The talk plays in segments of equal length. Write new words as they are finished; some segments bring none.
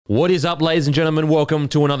What is up, ladies and gentlemen? Welcome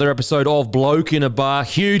to another episode of Bloke in a Bar.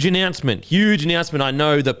 Huge announcement. I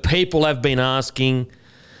know that people have been asking.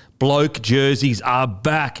 Bloke jerseys are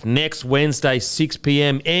back next Wednesday, 6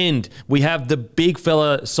 p.m. And we have the big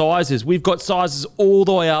fella sizes. We've got sizes all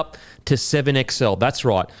the way up to 7XL. That's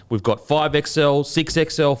right. We've got 5XL,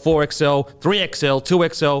 6XL, 4XL, 3XL,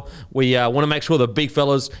 2XL. We want to make sure the big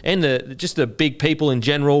fellas and just the big people in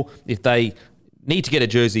general, if they need to get a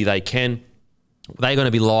jersey, they can. They're going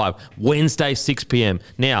to be live Wednesday, 6 p.m.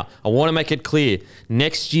 Now, I want to make it clear,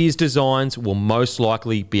 next year's designs will most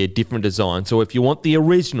likely be a different design. So if you want the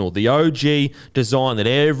original, the OG design that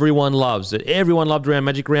everyone loves, that everyone loved around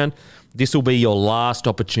Magic Round, this will be your last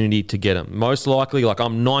opportunity to get them. Most likely, like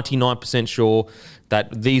I'm 99% sure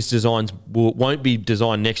that these designs won't be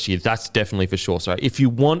designed next year. That's definitely for sure. So if you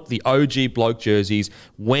want the OG Bloke jerseys,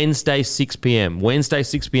 Wednesday, 6 p.m. Wednesday,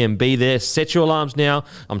 6 p.m. Be there. Set your alarms now.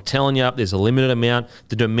 I'm telling you, there's a limited amount.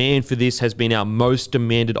 The demand for this has been our most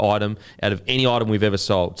demanded item out of any item we've ever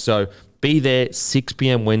sold. So be there, 6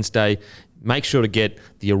 p.m. Wednesday. Make sure to get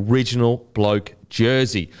the original Bloke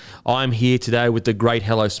jersey. I'm here today with the great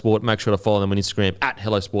Hello Sport. Make sure to follow them on Instagram at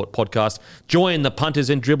Hello Sport Podcast. Join the Punters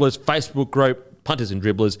and Dribblers Facebook group, Punters and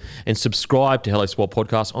Dribblers, and subscribe to Hello Sport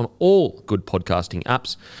Podcast on all good podcasting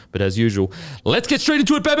apps. But as usual, let's get straight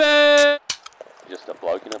into it, baby! Just a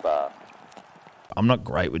bloke in a bar. I'm not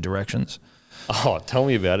great with directions. Oh, tell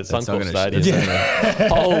me about it. Suncorp Stadium. Yeah.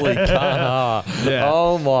 Holy car. Yeah.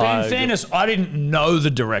 Oh, my. But in fairness, I didn't know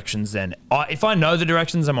the directions then. If I know the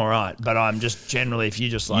directions, I'm all right. But I'm just generally, if you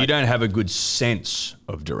just like... You don't have a good sense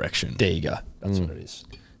of direction. There you go. That's what it is.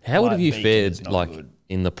 How would have you Like, beacon is fared, not like, good.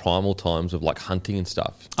 in the primal times of, like, hunting and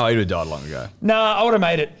stuff? Oh, you'd have died long ago. No, I would have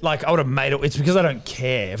made it, it's because I don't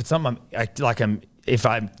care. If it's something if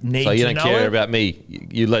I need to know So you don't care it, about me.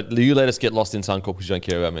 You let us get lost in Suncorp because you don't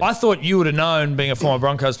care about me. I thought you would have known, being a former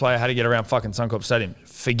Broncos player, how to get around fucking Suncorp Stadium.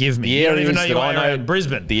 Forgive me. You don't even know your way around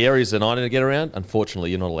Brisbane. The areas that I need to get around,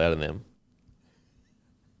 unfortunately, you're not allowed in them.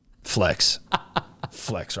 Flex.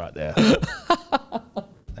 Flex right there.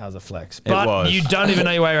 That was a flex. But was. you don't even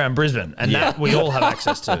know your way around Brisbane, and that we all have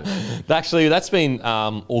access to. Actually, that's been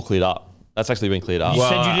all cleared up. That's actually been cleared up. You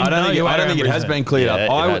said you didn't know your way I don't around think it has Brisbane. been cleared Yeah,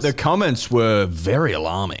 up. it has. The comments were very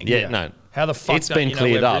alarming. Yeah, no. How the fuck It's don't been you know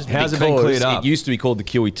cleared where up. Brisbane How's it been because cleared up? It used to be called the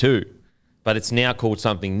QE2, but it's now called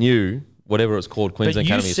something new, whatever it's called, But Queensland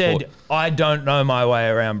you Academy of said, Sport. I don't know my way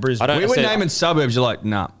around Brisbane. I don't- We were said- naming suburbs. You're like,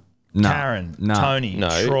 nah. Karen, Tony, No,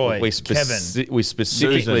 Troy, we Kevin. we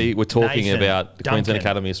specifically Susan, were talking Nathan, about the Duncan. Queensland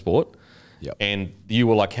Academy of Sport. Yep. And you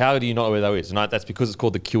were like, how do you not know where that is? And that's because it's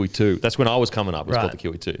called the QE2. That's when I was coming up. It's called the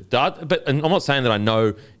Right. QE2. But and I'm not saying that I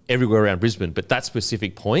know everywhere around Brisbane, but that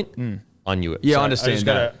specific point, I knew it. Yeah, So- I understand just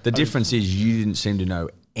that. gotta- The difference is you didn't seem to know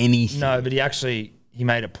anything. No, but he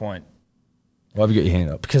made a point Why have you got your hand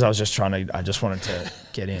up? because I just wanted to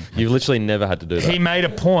get in. You've literally never had to do that. He made a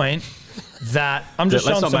point that I'm just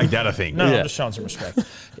Let's showing not some, make that a thing. No, Yeah. I'm just showing some respect.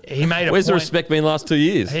 He made a Where's the point. respect been the last 2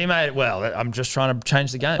 years? I'm just trying to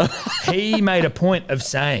change the game. He made a point of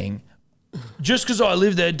saying, just because I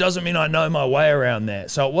live there doesn't mean I know my way around there.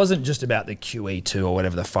 So it wasn't just about the QE2 or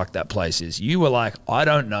whatever the fuck that place is. You were like, I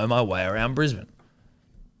don't know my way around Brisbane.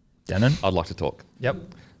 Denon? I'd like to talk. Yep.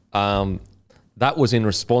 That was in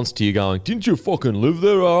response to you going, didn't you fucking live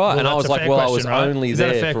there? All right. Well, And I that's was a like, fair well, I question, was right? only Is that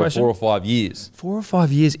a there fair for question? 4 or 5 years. 4 or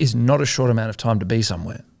 5 years is not a short amount of time to be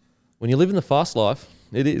somewhere. When you live in the fast life,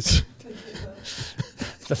 it is.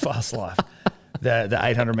 The fast life. The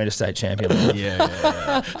 800 meter state champion.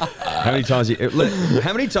 Yeah. How many times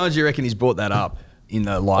do you reckon he's brought that up in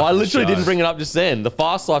the life? I of the literally show? didn't bring it up just then. The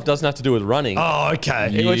fast life doesn't have to do with running. Oh, okay.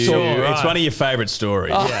 It's Right. one of your favourite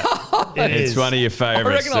stories. Yeah, it It's is. one of your I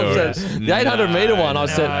favourite reckon I stories. said the 800 meter one. I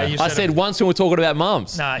you said said once when we were talking about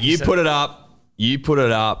mums. Nah, You said- put it up.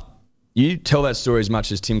 You tell that story as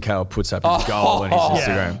much as Tim Cale puts up his goal on his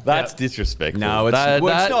Instagram. That's disrespectful. No, it's not. That's It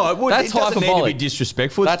doesn't need to be hyperbolic.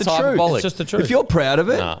 disrespectful. It's That's the truth. hyperbolic. It's just the truth. If you're proud of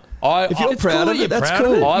it, No. if you're It's proud cool of you're it, that's proud of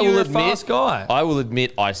cool. it. I You're will a admit, fast guy. I will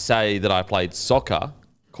admit, I say that I played soccer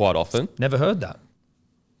quite often. Never heard that.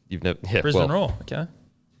 You've never, yeah, Brisbane well, Raw. Okay.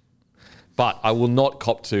 but I will not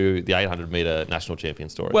cop to the 800 meter national champion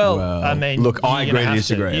story. Well, I mean, look, I you're agree gonna to have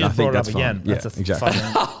disagree. You I just think brought it that's up fine. again. Yeah, That's a exactly.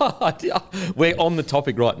 fucking- we're on the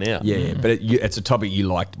topic right now. Yeah, but it's a topic you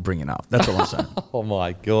liked bringing up. That's all I'm saying. Oh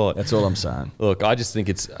my god. That's all I'm saying. Look, I just think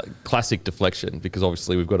it's a classic deflection because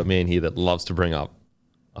obviously we've got a man here that loves to bring up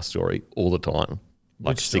a story all the time.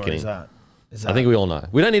 Like Which story sickening. is that? I think we all know.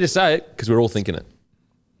 We don't need to say it because we're all thinking it.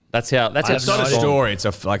 That's how. That's how It's not a strong- story.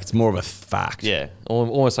 It's more of a fact. Yeah,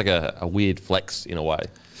 almost like a weird flex in a way.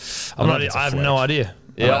 I have no idea.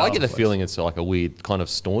 Yeah, I get the feeling it's like a weird kind of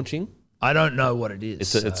staunching. I don't know what it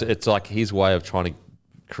is. It's like his way of trying to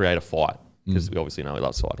create a fight because we obviously know he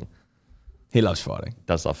loves fighting. He loves fighting.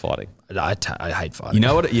 Does love fighting. I hate fighting. You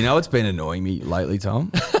know what? You know what's been annoying me lately,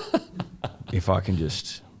 Tom? If I can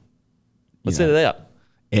just Let's set it out.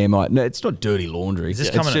 No, it's not dirty laundry. Is this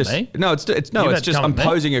It's coming just, at me? No, it's You just about to come I'm at me?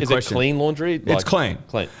 posing a Is question. it clean laundry? It's Like, clean.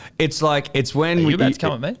 Clean. It's like it's when Are we you about to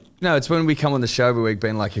come at me? No, it's when we come on the show every week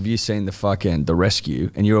being like, have you seen the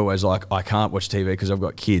rescue? And you're always like, I can't watch TV because I've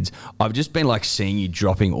got kids. I've just been like seeing you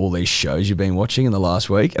dropping all these shows you've been watching in the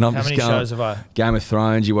last week. And I'm How just many going, shows have I? Game of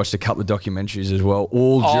Thrones, you watched a couple of documentaries as well,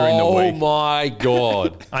 all during the Oh week. my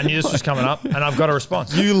God. I knew this was coming up, and I've got a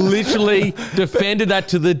response. You literally defended that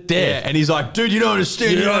to the Yeah, death. and he's like, dude, you don't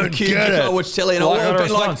understand. You don't have kids. You get can't it. watch telly. And Well, I I've got a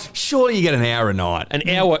been like, response. surely you get an hour a night. An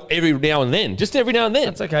hour every now and then. Just every now and then.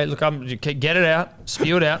 That's okay. Look, get it out,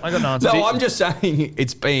 spew it out. I got no answer. No, I'm just saying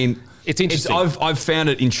it's interesting. I've found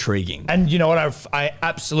it intriguing. And you know what? I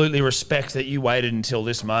absolutely respect that you waited until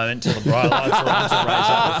this moment, until the bright lights were on to raise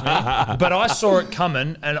up with me. But I saw it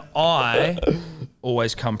coming, and I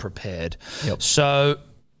always come prepared. Yep. So,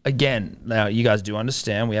 again, now you guys do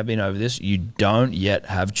understand, we have been over this. You don't yet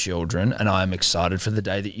have children, and I am excited for the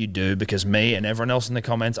day that you do, because me and everyone else in the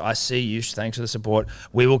comments, I see you. Thanks for the support.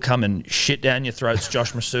 We will come and shit down your throats,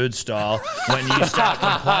 Josh Masood style, when you start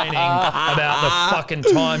complaining about the fucking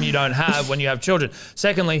time you don't have when you have children.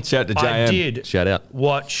 Secondly, Shout out to I JM. did Shout out.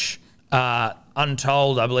 watch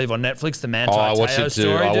Untold, I believe, on Netflix, the Manti Oh, I watched Te'o it too.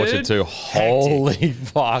 story, I watched it dude. too. Holy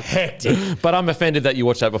fuck. Hectic. But I'm offended that you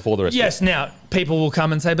watched that before the rest Yes, now, people will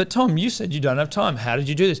come and say, but Tom, you said you don't have time. How did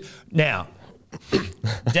you do this? Now,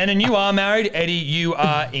 Denon, you are married. Eddie, you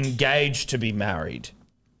are engaged to be married.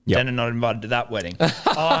 Yep. Denon not invited to that wedding.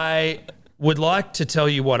 I would like to tell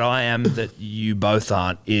you what I am that you both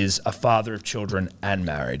aren't, is a father of children and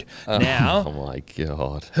married. Now, Oh my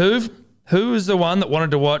God. Who is the one that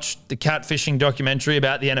wanted to watch the catfishing documentary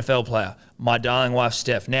about the NFL player? My darling wife,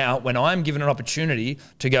 Steph. Now, when I'm given an opportunity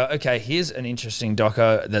to go, okay, here's an interesting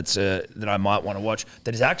doco that's that I might want to watch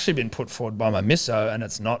that has actually been put forward by my misso, and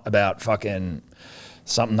it's not about fucking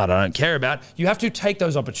something that I don't care about. You have to take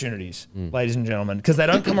those opportunities, ladies and gentlemen, because they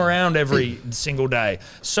don't come around every single day.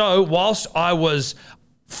 So whilst I was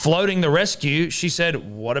floating the rescue, she said,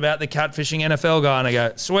 what about the catfishing NFL guy? And I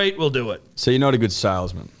go, sweet, we'll do it. So you're not a good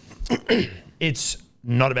salesman. It's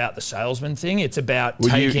not about the salesman thing. It's about Well,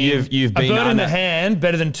 taking you've been a bird in the under- hand,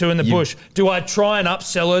 better than two in the bush. Do I try and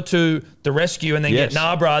upsell her to the rescue and then Yes. get,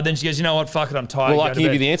 nah, bruh? Then she goes, you know what? Fuck it, I'm tired. Well, Go I to can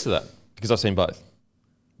give you bed. the answer to that because I've seen both.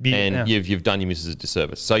 And you've done your missus a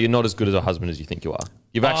disservice. So you're not as good as a husband as you think you are.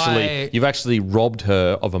 You've actually robbed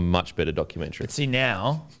her of a much better documentary. See,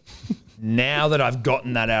 now that I've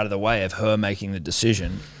gotten that out of the way of her making the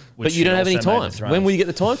decision. But you don't have any time. When will you get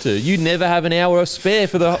the time to? You never have an hour spare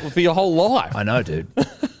for your whole life. I know, dude.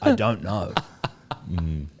 I don't know.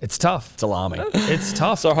 It's tough. It's alarming. It's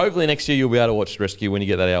tough. So hopefully next year you'll be able to watch Rescue when you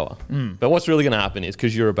get that hour. But what's really going to happen is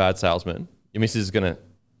because you're a bad salesman, your missus is going to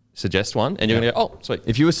suggest one and you're going to go, oh, sweet.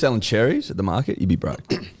 If you were selling cherries at the market, you'd be broke.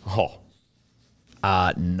 Oh,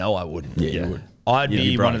 No, I wouldn't. Yeah, you would. I'd You'd be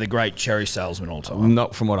be one broke. of the great cherry salesmen all time.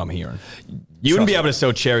 Not from what I'm hearing. You wouldn't be able to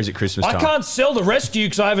sell cherries at Christmas I time. can't sell the rescue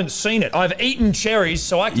because I haven't seen it. I've eaten cherries,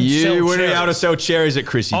 so I can sell You cherries. wouldn't be able to sell cherries at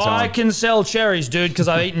Chrissy time. I can sell cherries, dude, because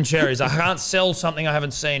I've eaten cherries. I can't sell something I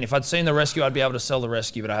haven't seen. If I'd seen the rescue, I'd be able to sell the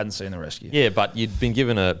rescue, but I hadn't seen the rescue. yeah, but you'd been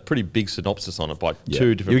given a pretty big synopsis on it by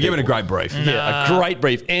two different You were given a people. great brief. Yeah, a great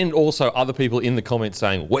brief. And also other people in the comments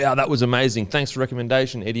saying, wow, that was amazing. Thanks for the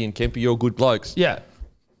recommendation, Eddie and Kemper. You're good blokes. Yeah.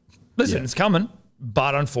 Listen, it's coming,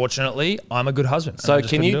 but unfortunately, I'm a good husband. and I So just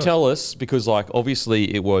can couldn't you do it. tell us, because like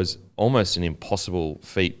obviously it was almost an impossible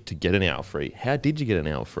feat to get an hour free. How did you get an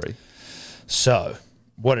hour free? So,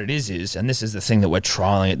 what it is, and this is the thing that we're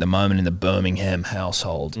trialing at the moment in the Birmingham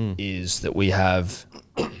household, is that we have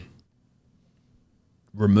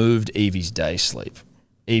removed Evie's day sleep.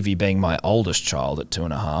 Evie being my oldest child at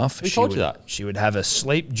 2.5. Who told you that? She would have a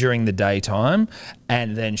sleep during the daytime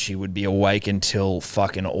and then she would be awake until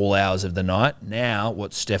fucking all hours of the night. Now,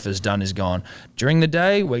 what Steph has done is gone, during the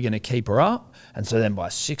day, we're going to keep her up. And so then by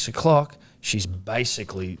 6 o'clock, she's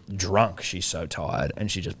basically drunk. She's so tired and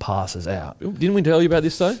she just passes out. Didn't we tell you about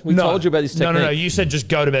this though? We told you about this technique. No. You said just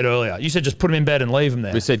go to bed earlier. You said just put him in bed and leave him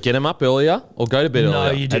there. We said get him up earlier or go to bed No,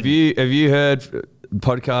 earlier. you didn't. Have you heard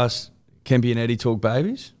podcast Kempy and Eddie talk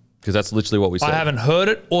babies? Because that's literally what we said. I haven't heard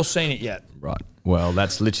it or seen it yet. Right. Well,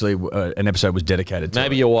 that's literally an episode was dedicated to.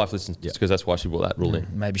 Maybe it. your wife listens because that's why she brought that rule in.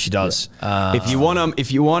 Maybe she does. If you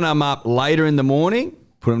want them up later in the morning,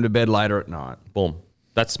 put them to bed later at night. Boom.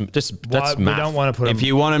 That's Why, we math. don't want to put him. If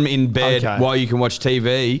you want them in bed Okay. while you can watch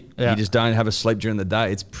TV, Yeah. you just don't have a sleep during the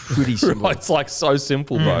day. It's pretty simple. It's like so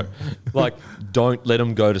simple, bro. Like, don't let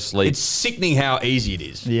them go to sleep. It's sickening how easy it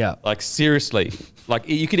is. Yeah. Like, seriously. Like,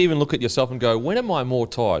 you could even look at yourself and go, when am I more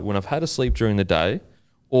tired? When I've had a sleep during the day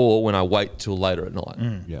or when I wait till later at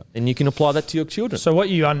night? Yeah. And you can apply that to your children. So what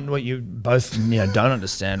you both don't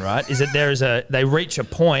understand, right, is that they reach a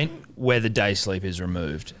point where the day sleep is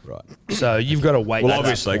removed. Right. So you've got to wait. Well, till that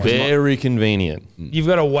obviously, point. Very convenient. You've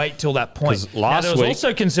got to wait till that point. 'Cause last there was week-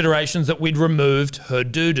 also considerations that we'd removed her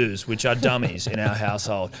doo-doos, which are dummies in our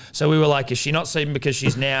household. So we were like, is she not sleeping because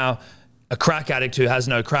she's now a crack addict who has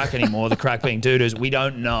no crack anymore, the crack being doo-doos? We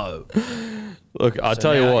don't know. Look, I'll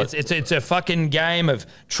tell you Now, what. It's a fucking game of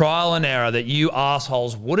trial and error that you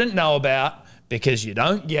assholes wouldn't know about because you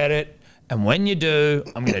don't get it. And when you do,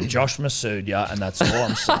 I'm going to Josh Masood you, and that's all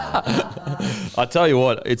I'm saying. I tell you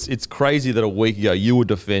what, it's crazy that a week ago you were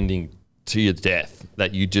defending to your death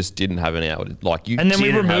that you just didn't have an hour. Like you, And then we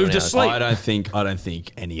didn't have removed an a hour. sleep. I don't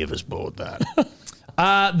think any of us bought that.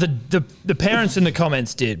 The parents in the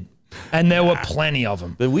comments did, and there were plenty of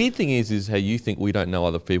them. The weird thing is how you think we don't know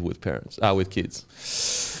other people with parents, with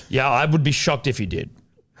kids. Yeah, I would be shocked if you did.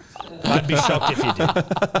 I'd be shocked if you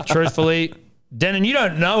did. Truthfully, Denon, you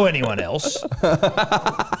don't know anyone else.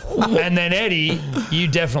 And then Eddie, you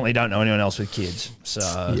definitely don't know anyone else with kids.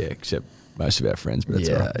 So Yeah, except most of our friends, but that's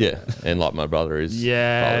Yeah. all right. Yeah, and like my brother is.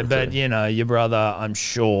 yeah, probably but too. you know, your brother, I'm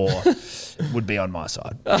sure, would be on my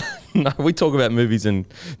side. No, we talk about movies and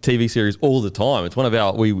TV series all the time. It's one of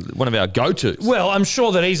our go-tos. Well, I'm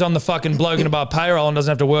sure that he's on the fucking bloke in a bar payroll and doesn't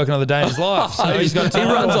have to work another day in his life. So he's got time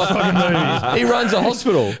to watch fucking movies. He runs a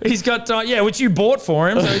hospital. He's got time, yeah, which you bought for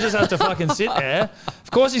him, so he just has to fucking sit there. Of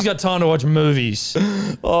course, he's got time to watch movies.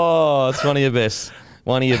 Oh, it's one of your best.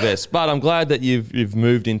 One of your best. But I'm glad that you've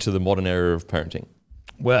moved into the modern era of parenting.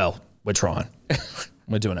 Well, we're trying.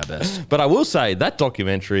 We're doing our best. But I will say that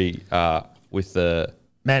documentary with the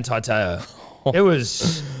Manti Te'o. It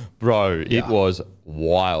was bro, it was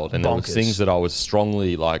wild, and there were Bonkers. things that I was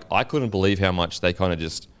strongly like. I couldn't believe how much they kind of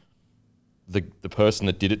just the person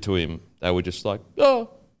that did it to him. They were just like, oh,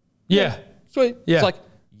 yeah, sweet. Yeah. It's like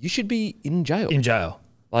you should be in jail. in jail.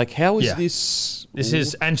 Like, how is Yeah. this? This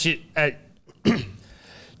is and she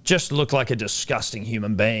just looked like a disgusting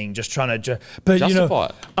human being, just trying to. But Justify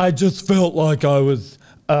it. I just felt like I was,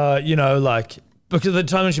 like because at the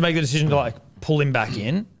time when she made the decision to like pull him back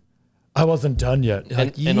in, I wasn't done yet.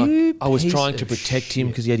 Like, I was piece trying to of protect him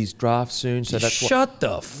because he had his draft soon. So that's Shut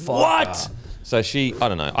the fuck what. up. So I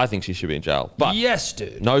don't know. I think she should be in jail. But Yes,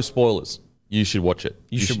 dude. no spoilers. You should watch it.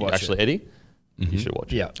 You should watch actually, it. Eddie. You should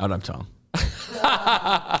watch it. Yeah, I don't have time.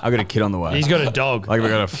 I got a kid on the way. he's got a dog. Like, we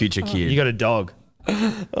got a future kid. You got a dog.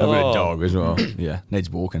 I've got a dog as well. Yeah, needs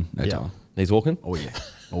walking. No Yeah. time. He's walking. Oh yeah,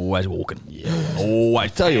 always walking. Yeah,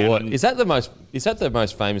 always. Tell you what, is that the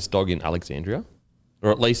most famous dog in Alexandria,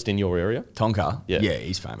 or at least in your area? Tonka. Yeah. Yeah,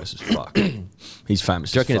 he's famous as fuck. He's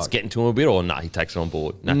famous. Do you reckon as it's fuck. getting to him a bit, or nah? He takes it on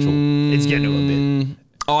board. Natural. It's getting to him a bit.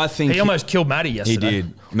 Oh, I think He almost killed Maddie he yesterday.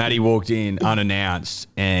 did. Matty walked in unannounced,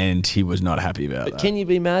 and he was not happy about that. Can you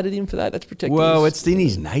be mad at him for that? That's protecting. Well, his- it's in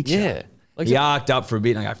his nature. Yeah. Like, He arced up for a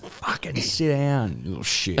bit, and I go, "Fucking sit down, you little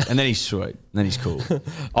shit." And then he's sweet. And then he's cool.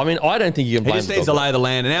 I mean, I don't think you can He blame just the needs to dog. lay of the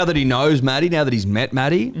land. And now that he knows Maddie, now that he's met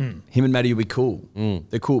Maddie, him and Maddie will be cool.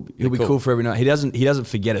 They're cool. He'll be cool for every night. He doesn't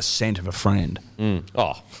forget a scent of a friend.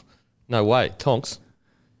 Oh, no way, Tonks.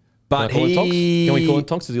 But Can I call him Tonks? he Can we call him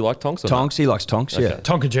Tonks? Does he like Tonks? Or not? Tonks. He likes Tonks. Yeah,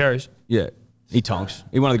 Tonka Jerry's. yeah. He tonks.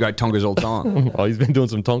 He's one of the great tonkers all time. Oh, he's been doing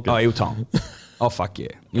some tonking. Oh, he'll tonk. Oh fuck yeah,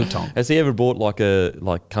 he'll tonk. Has he ever bought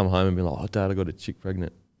come home and be like, oh, Dad, I got a chick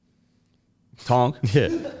pregnant? Tonk. Yeah.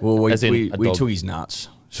 Well, we As in a we dog. took his nuts.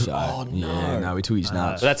 So, yeah, no, we took his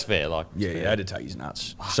nuts. But that's fair. Like, Yeah, I had to take his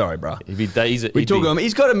nuts. Sorry, bro. if he, We took him.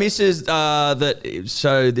 He's got a missus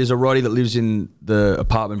so there's a Roddy that lives in the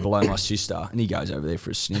apartment below my sister, and he goes over there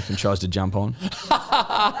for a sniff and tries to jump on.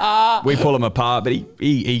 We pull him apart, but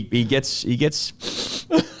he gets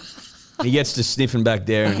to sniffing back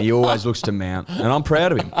there, and he always looks to mount, and I'm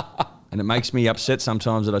proud of him. And it makes me upset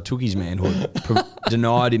sometimes that I took his manhood,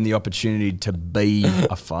 denied him the opportunity to be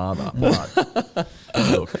a father. But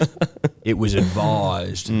look, it was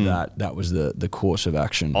advised that was the course of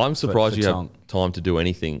action. I'm surprised for you have Tonk. time to do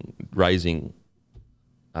anything raising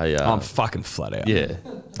a. I'm fucking flat out. Yeah.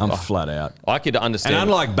 I'm flat out. I could understand. And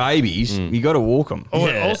unlike babies, you got to walk them. Oh,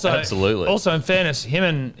 Yeah, absolutely. Also, in fairness, him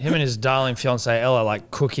and his darling fiance Ella like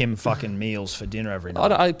cook him fucking meals for dinner every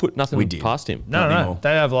night. I put nothing We did. past him. No. anymore.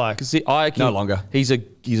 They have like See, I can, No longer. He's a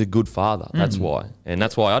a good father. That's why. And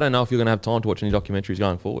that's why I don't know if you're going to have time to watch any documentaries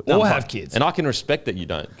going forward. Or have kids. And I can respect that you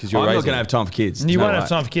don't because you're I'm not raising going to have time for kids. You No won't way. have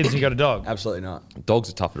time for kids and you got a dog. Absolutely not. Dogs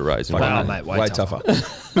are tougher to raise. Wow, mate, way tougher.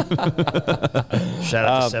 Shout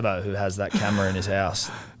out to Sebo who has that camera in his house.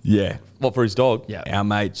 Yeah. What, for his dog? Yeah. Our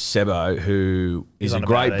mate Sebo, who is He's a on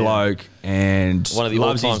great about it, bloke and One of the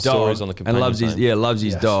loves all-time his dog stories on the and companion loves his phone. loves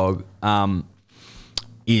his Yes. dog.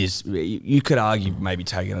 Is you could argue maybe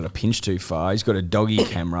taking it a pinch too far. He's got a doggy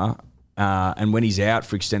camera, and when he's out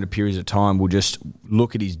for extended periods of time, we'll just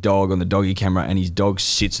look at his dog on the doggy camera, and his dog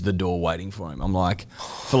sits at the door waiting for him. I'm like,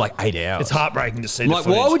 for like 8 hours. It's heartbreaking to see I'm the like,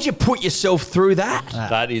 footage. why would you put yourself through that?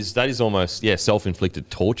 That is almost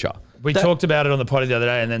self-inflicted torture. We talked about it on the potty the other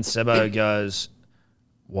day, and then Sebo goes,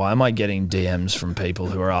 why am I getting DMs from people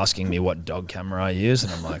who are asking me what dog camera I use?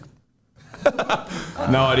 And I'm like,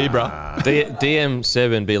 No idea, bro.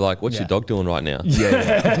 DM7 be like, what's your dog doing right now?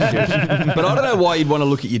 Yeah. But I don't know why you'd want to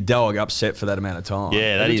look at your dog upset for that amount of time.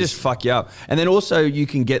 Yeah, that It'd is- just fuck you up. And then also you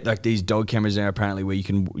can get like these dog cameras now apparently where you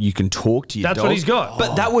can talk to your dog. That's what he's got.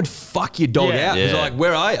 But that would fuck your dog Yeah. out. He's Yeah. like,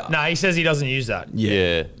 where are you? no, he says he doesn't use that.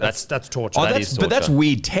 Yeah. That's torture. Oh, that that's, is but that's torture.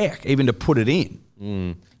 weird tech, even to put it in.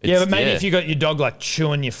 Yeah, but maybe if you got your dog like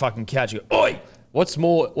chewing your fucking couch, you go, oi! What's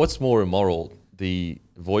more immoral, the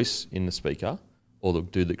voice in the speaker or the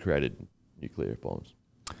dude that created nuclear bombs?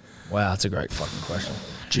 Wow, that's a great fucking question.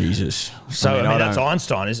 Jesus. So, I mean, that's don't-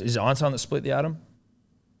 Einstein. Is Einstein that split the atom?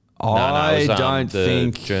 I it was, don't the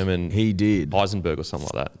think German he did. Heisenberg or something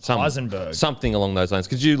like that. Heisenberg. Something along those lines.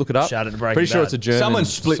 Could you look it up? Shout out to Breaking Pretty sure Bad. it's a German. Someone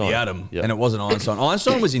split the sign. atom, Yeah. and it wasn't Einstein.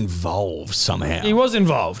 Einstein was involved somehow. He was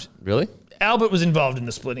involved. Really? Albert was involved in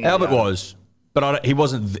the splitting. of the Albert atom. was, but I don't, he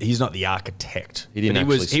wasn't. He's not the architect. He didn't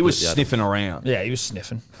But actually He was split the atom. sniffing around. Yeah, he was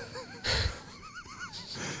sniffing.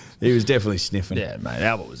 He was definitely sniffing. Yeah, mate,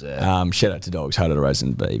 Albert was there. Shout out to dogs, harder to raise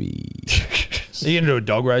than baby. Are you going to do a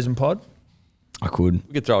dog raising pod? I could.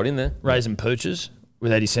 We could throw it in there. Raising pooches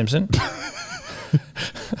with Eddie Simpson?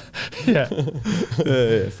 yeah.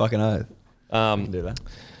 Yeah, fucking oath. Do that.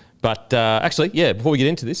 But actually, yeah. Before we get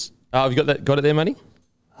into this, have you got it there, Matty?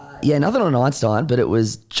 Yeah, nothing on Einstein, but it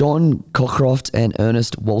was John Cockcroft and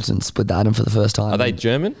Ernest Walton split the atom for the first time. Are they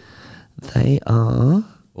German They are.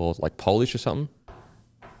 or like Polish or something?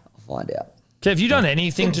 I'll find out. Okay, have you done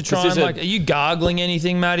anything to try This and is are you gargling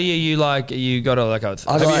anything, Matty? Are you got a I've Have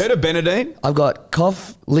got, you heard of Benadine? I've got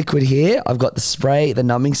cough liquid here. I've got the spray, the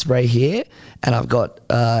numbing spray here, and I've got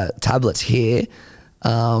tablets here.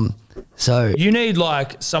 So You need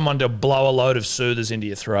like someone to blow a load of soothers into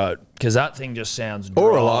your throat because that thing just sounds dry.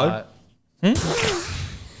 Or a load.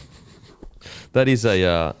 That is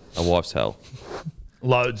a wife's tale.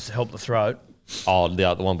 Loads help the throat. Oh,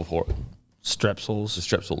 the one before it, Strepsils. the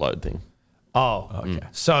Strepsil load thing. Oh, okay.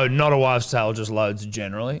 So not a wives' tale, just loads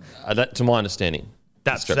generally. That, to my understanding,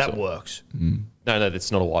 That Strepsil. works, No,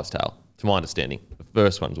 that's not a wife's tale. To my understanding, the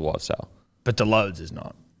first one's a wife's tale. but the loads is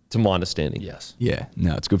not. To my understanding, Yes. Yeah.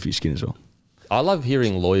 No, it's good for your skin as well. I love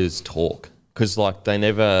hearing lawyers talk because like they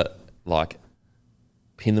never like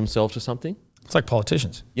pin themselves to something. It's like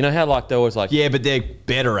politicians. You know how like they're always like, Yeah, but they're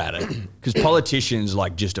better at it because politicians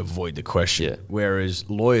like just avoid the question, Yeah. whereas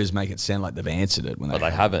lawyers make it sound like they've answered it when but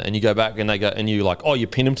they haven't. And you go back and they go, and you like, oh, you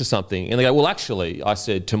pin them to something. And they go, well, actually, I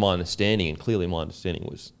said to my understanding, and clearly my understanding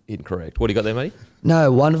was incorrect. What do you got there, mate?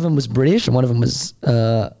 no, one of them was British and one of them was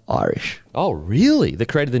Irish. Oh, really? They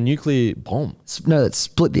created the nuclear bomb No, that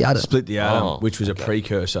split the atom. split the atom, Oh, which was a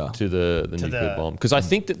precursor. to the nuclear the- bomb. Because I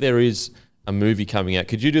think that there is a movie coming out.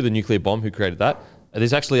 Could you do the nuclear bomb? Who created that?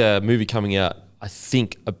 There's actually a movie coming out, I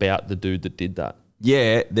think, about the dude that did that.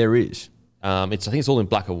 Yeah, there is. I think it's all in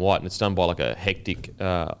black and white, and it's done by like a hectic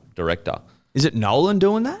director. Is it Nolan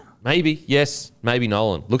doing that? Maybe, yes, maybe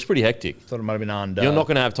Nolan. Looks pretty hectic. Thought it might have been Ando. You're not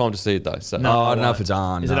going to have time to see it though. So. No, I don't know if it's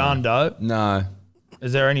on. Is it Ando? No.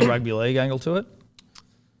 Is there any rugby league angle to it?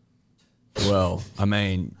 Well, I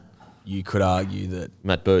mean, you could argue that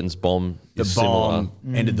Matt Burton's bomb. the is bomb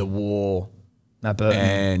similar. ended the war Matt Burton.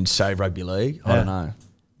 and saved rugby league. I don't know.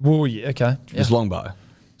 Well, yeah, okay. It was Longbow.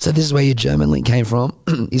 So this is where your German link came from.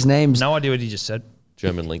 His name's No idea what he just said.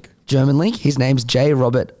 German link. German link. His name's J.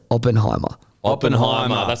 Robert Oppenheimer.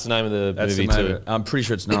 Oppenheimer. That's the name of the That's movie the too. movie. I'm pretty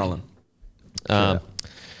sure it's Nolan.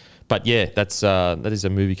 But yeah, that is a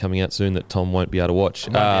movie coming out soon that Tom won't be able to watch.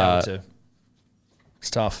 Might be able to. It's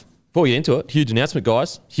tough. Before we get into it, huge announcement,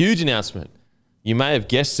 guys. Huge announcement. You may have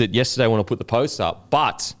guessed it yesterday when I put the post up,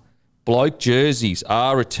 but Bloke jerseys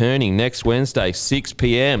are returning next Wednesday, 6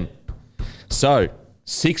 p.m. So,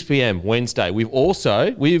 6 p.m. Wednesday.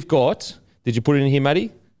 We've got, did you put it in here,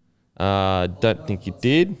 Matty? Don't think you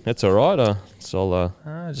did. That's all right. So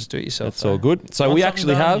Just do it yourself. that's all good. So Want we something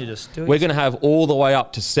actually done, have. you just do it We're going to have all the way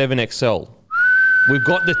up to 7XL. We've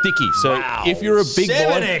got the thickie. So if you're a big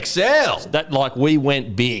boy, 7XL. that like we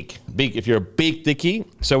went big. If you're a big thickie,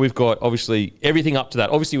 so we've got obviously everything up to that.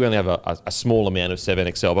 Obviously, we only have a small amount of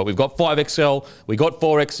 7XL, but we've got 5XL, we got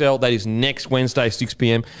 4XL. That is next Wednesday, 6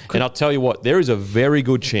 p.m. And I'll tell you what, there is a very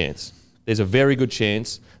good chance. There's a very good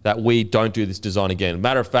chance that we don't do this design again.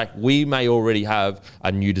 Matter of fact, we may already have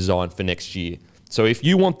a new design for next year. So if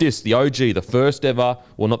you want this, the OG, the first ever,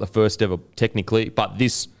 well, not the first ever technically, but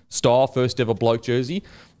this style first ever bloke jersey,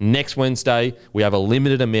 next Wednesday, we have a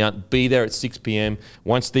limited amount. Be there at 6 p.m.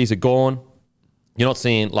 Once these are gone, you're not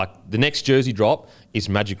seeing, like, the next jersey drop is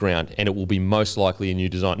Magic Round, and it will be most likely a new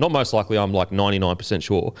design. Not most likely, I'm like 99%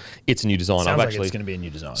 sure it's a new design. Sounds like it's going to be a new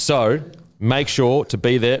design. So make sure to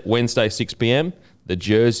be there Wednesday, 6 p.m. The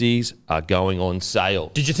jerseys are going on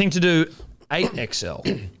sale. Did you think to do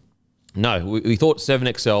 8XL? No, we thought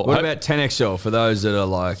 7XL. What about 10XL for those that are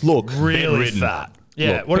like, Look, Really fat.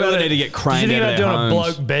 Yeah. Look, people need to get craned did you think out of about their doing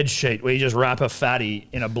homes. a bloke bed sheet where you just wrap a fatty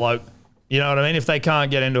in a bloke? You know what I mean? If they can't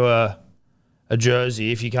get into a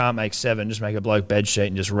jersey, if you can't make 7, just make a bloke bed sheet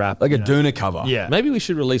and just wrap. like a know. Duna cover? Yeah. maybe we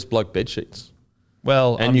should release bloke bed sheets.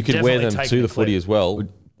 Well, And I'm you could wear definitely them taking to the clip. footy as well,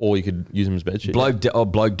 or you could use them as bed sheets. Bloke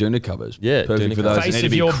Duna covers. Yeah, Perfect Duna for covers. those that Face need to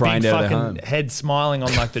of be your big craned out of their home. fucking head smiling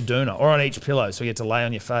on like the doona or on each pillow so you get to lay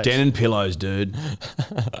on your face. Denon pillows, dude.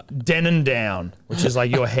 Denon down, which is like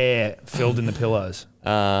your hair filled in the pillows.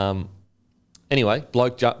 Anyway,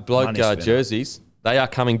 bloke spinner. jerseys, they are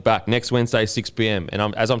coming back next Wednesday, 6 p.m.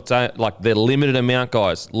 And as I'm saying, like, they're limited amount,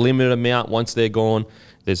 guys. Limited amount. Once they're gone,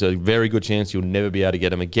 there's a very good chance you'll never be able to get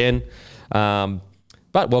them again.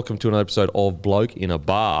 But welcome to another episode of Bloke in a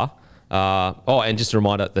Bar. And just a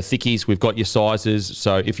reminder, the thickies, we've got your sizes.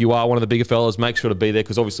 So if you are one of the bigger fellas, make sure to be there,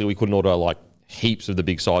 because obviously we couldn't order like heaps of the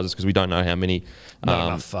big sizes because we don't know how many. Not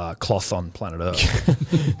enough cloth on planet Earth.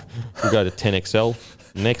 We'll go to 10XL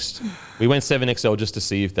next. We went 7XL just to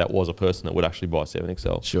see if that was a person that would actually buy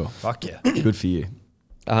 7XL. Sure. Fuck yeah. Good for you.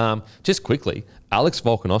 Just quickly, Alex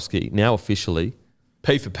Volkanovski now officially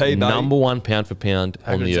P for P, baby. number 1 pound for pound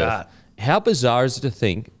on good's the earth. that? How bizarre is it to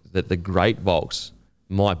think that the great Volks,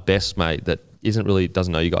 my best mate that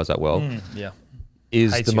doesn't know you guys that well, Yeah.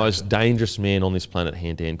 is Hates the you, most actually. dangerous man on this planet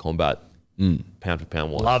hand-to-hand combat, pound for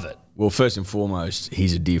pound wise. Love it. Well, first and foremost,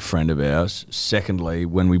 he's a dear friend of ours. Secondly,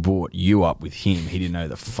 when we brought you up with him, he didn't know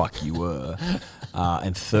the fuck you were.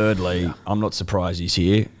 And thirdly, I'm not surprised he's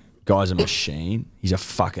here. Guy's a machine. He's a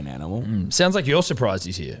fucking animal. Sounds like you're surprised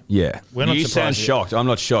he's here. Yeah. We're not you surprised sound yet. shocked. I'm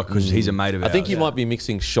not shocked because he's a mate of I ours. think you might be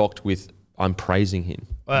mixing shocked with I'm praising him.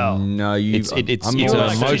 Well, No, you. It's I'm an more you're like-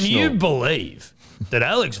 like, can emotional- you believe that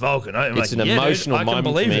Alex Volkan? I'm It's like, an yeah, dude, emotional I can moment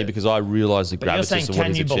for believe me it. because I realise the But you're gravitas saying, of what can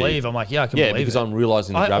he's you achieved. believe? I'm like, yeah, I can Yeah, believe because it. I'm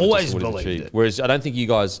realising the I gravitas always of what he's believed achieved. it. Whereas I don't think you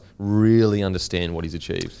guys really understand what he's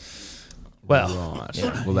achieved. Well, Right.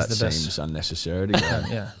 yeah, Well, that he's the best. seems unnecessary to go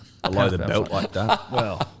Yeah. below the belt like that.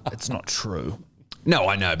 Well, it's not true. No,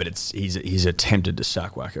 I know, but he's attempted to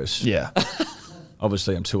sack whack us. Yeah.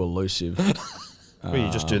 Obviously, I'm too elusive. Well,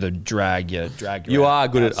 you just do the drag. Yeah, drag. You are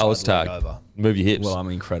good at outside, leg Oztag. over. Move your hips. Well, I'm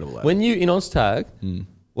incredible at it. When you in Oztag,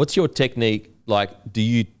 what's your technique? Like, do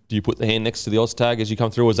you put the hand next to the Oztag as you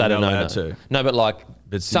come through, or is that You're a not no-no? allowed to. No, but like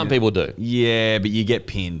But some yeah. people do. Yeah, but you get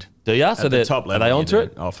pinned. Do you? So At the they're- top level, are they you onto do.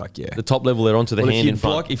 it? Oh, fuck yeah. The top level, they're onto the Well, hand in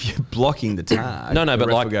front. if you're blocking the tag, No, the but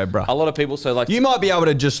ref like will go, bruh. a lot of people say like You might be able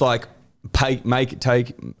to just like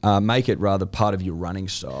make it rather part of your running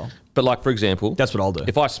style. but like for example, That's what I'll do.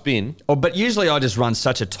 if I spin, But usually I just run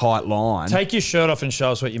such a tight line. Take your shirt off and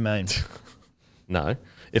show us what you mean. no.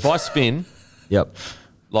 If I spin, Yep.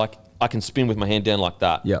 like I can spin with my hand down like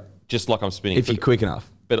that. Yep. Just like I'm spinning. If you're quick enough.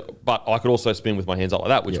 But I could also spin with my hands up like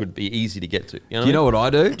that, which would be easy to get to. You know, You know what I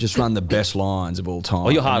do? Just run the best lines of all time. Oh,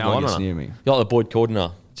 you're hard No one line gets runner. near me. You're like the Boyd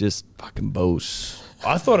Cordner. Just fucking boast.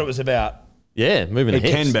 I thought it was about. Yeah, moving It the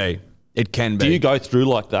can hips. be. It can be. Do you go through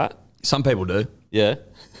like that? Some people do. Yeah.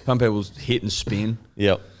 Some people hit and spin.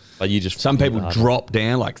 Yeah. Like you just. Some people hard. drop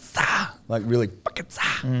down like like really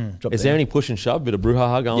fucking drop Is down. there any push and shove, bit of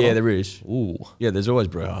brouhaha going on? Yeah, there is. Ooh. Yeah, there's always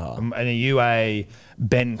brouhaha. And are you a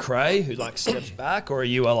Ben Cray who like steps back, or are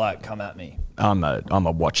you a like come at me? I'm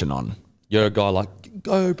a watching on. You're a guy like,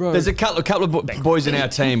 go, bro. There's a couple of boys in our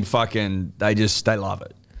team. Fucking, they love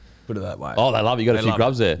it. Put it that way. Oh, they love it. You got a They few love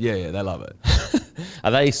grubs it. there. Yeah, they love it.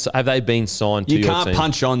 Have they been signed to You your can't team?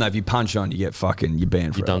 punch on though. If you punch on, you get fucking you're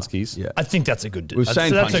banned You forever. Dunskies? Yeah, I think that's a good. we've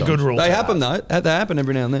seen that's punch a good ons. rule. They to happen have. though. They happen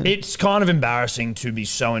every now and then. It's kind of embarrassing to be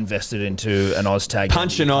so invested into an Oztag.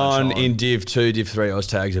 Punching on in Div 2, Div 3 Oz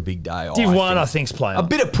tag's a big day. Div 1, I think's playing. A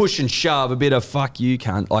bit of push and shove, a bit of fuck you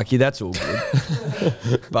cunt. Like, yeah, that's all good.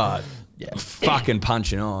 But fucking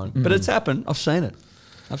punching on. But it's happened. I've seen it.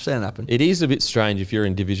 I've seen it happen. It is a bit strange if you're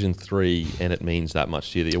in Division 3 and it means that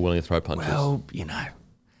much to you that you're willing to throw punches. Well, you know,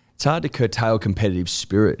 it's hard to curtail competitive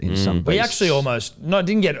spirit in some We beasts. actually almost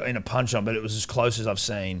didn't get in a punch on, but it was as close as I've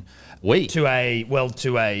seen We? to a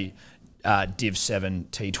Div 7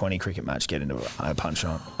 T20 cricket match get into a punch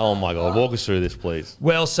on. Oh my God, walk us through this, please.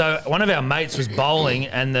 Well, so one of our mates was bowling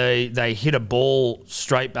and they hit a ball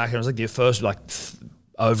straight back, and it was like the first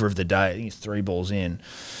over of the day. I think it's 3 balls in.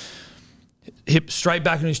 Hit straight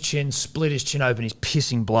back on his chin, split his chin open. He's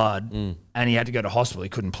pissing blood, and he had to go to hospital. He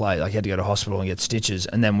couldn't play. Like, he had to go to hospital and get stitches.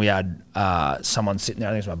 And then we had someone sitting there.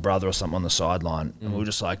 I think it was my brother or something on the sideline, and we were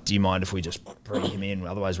just like, "Do you mind if we just bring him in?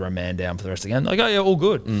 Otherwise, we're a man down for the rest of the game." Like, "Oh yeah, all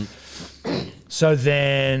good." So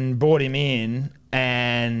then brought him in,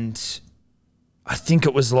 and I think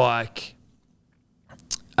it was like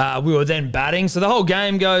we were then batting. So the whole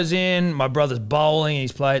game goes in. My brother's bowling.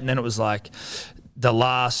 He's played, and then it was like. He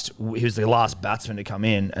was the last batsman to come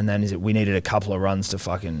in, and then we needed a couple of runs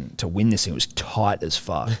to win this thing. It was tight as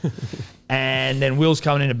fuck. And then Will's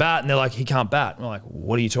coming in to bat, and they're like, he can't bat. And we're like,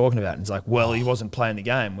 what are you talking about? And he's like, well, he wasn't playing the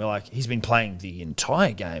game. We're like, he's been playing the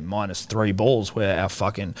entire game minus 3 balls where our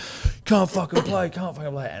fucking can't fucking play.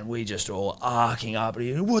 And we just all arcing up.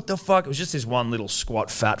 And what the fuck? It was just this one little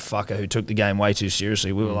squat fat fucker who took the game way too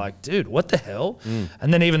seriously. We were like, dude, what the hell?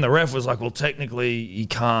 And then even the ref was like, well, technically you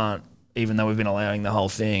can't, even though we've been allowing the whole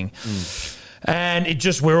thing. And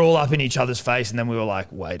we're all up in each other's face. And then we were like,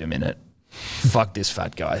 wait a minute. Fuck this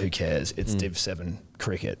fat guy. Who cares? It's Div 7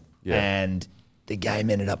 cricket. Yeah. And the game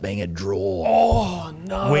ended up being a draw. Oh,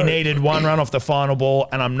 no. We needed 1 run off the final ball.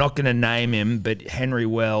 And I'm not going to name him, but Henry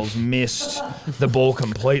Wells missed the ball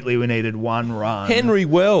completely. We needed 1 run. Henry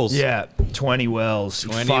Wells. Yeah, 20 Wells. He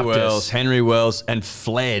 20 fucked Wells, us. Henry Wells, and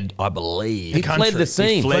fled, I believe. He fled the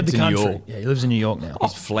scene. He fled the to country. New York. Yeah, he lives in New York now.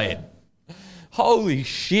 He's fled. Holy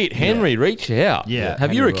shit, Henry, reach out. Yeah.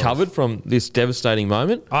 Have you Henry recovered from this devastating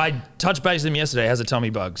moment? I touched base with him yesterday. Has a tummy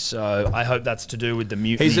bug, so I hope that's to do with the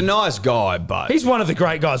mutiny. He's a nice guy, but He's one of the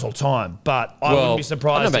great guys all time, but I wouldn't be I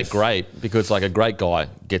surprised. don't know if- about great because like a great guy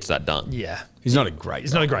gets that done. Yeah, he's not a great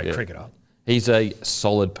he's guy. not a great Yeah. cricketer. He's a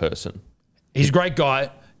solid person. He's a great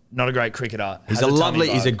guy, not a great cricketer. He's has a tummy lovely,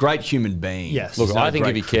 he's a bug. great human being. Yes. Look, He's I think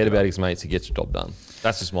if he cared about his mates, he gets the job done.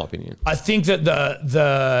 That's just my opinion. I think that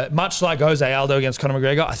the much like Jose Aldo against Conor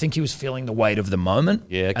McGregor, I think he was feeling the weight of the moment.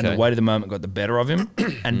 Yeah, And the okay. weight of the moment got the better of him,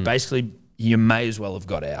 and basically you may as well have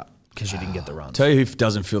got out because you didn't get the runs. Tell you who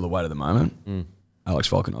doesn't feel the weight of the moment? Alex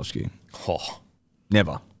Volkanovski. Oh,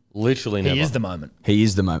 Never. literally never. He is the moment. He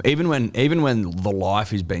is the moment. Even when the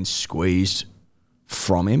life is being squeezed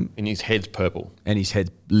from him And his head's purple. and his head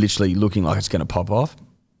literally looking like it's going to pop off,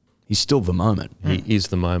 he's still the moment. He is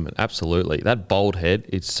the moment. Absolutely. That bald head,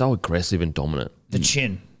 it's so aggressive and dominant. The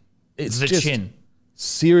chin. It's the just- chin.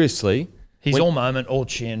 Seriously, He's when- all moment, all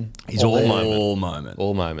chin. He's all moment. moment.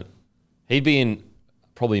 all moment. He'd be in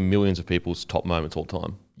probably millions of people's top moments all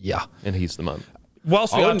time. Yeah. And he's the moment.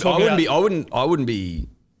 Whilst we are talking about I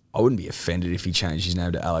wouldn't be offended if he changed his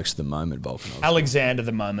name to Alex the Moment Volkanovski. Alexander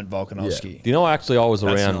the moment Volkanovski. Do you know, I was That's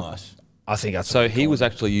around. nice. I think that's So what he was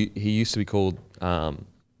actually, he used to be called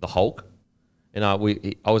the Hulk. And I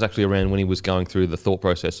was actually around when he was going through the thought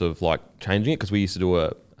process of like changing it because we used to do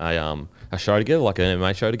a show together, like an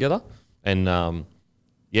MMA show together. And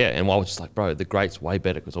yeah, and I was just like, bro, the great's way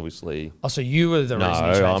better because obviously. Oh, so you were the No, reason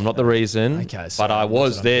he changed I'm not the reason. Okay, so but I that's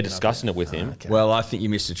was what I'm there picking up discussing at. it with him. Okay. Well, I think you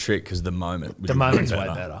missed a trick because the moment. The moment's way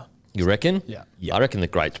better. You reckon? Yeah. I reckon the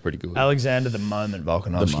great's pretty good. Alexander the moment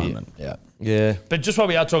Volkanovski. The moment. Yeah. Yeah. But just while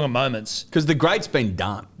we are talking moments, Because the great's been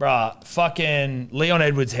done. bruh, fucking Leon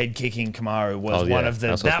Edwards head kicking Kamaru was Oh, yeah. one of the,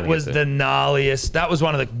 That's what I that was was gonna the gnarliest, that was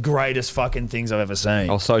one of the greatest fucking things I've ever seen.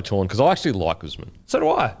 I was so torn because I actually like Usman. So do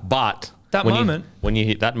I. But That when moment- when you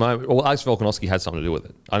hit that moment, well, Alex Volkanovski had something to do with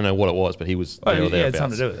it. I don't know what it was, but he was Oh, yeah, it had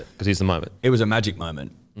something to do with it. because he's the moment. It was a magic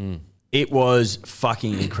moment. It was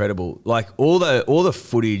fucking incredible. Like all the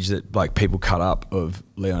footage that like people cut up of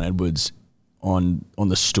Leon Edwards on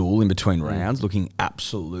the stool in between rounds, looking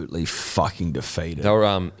absolutely fucking defeated. They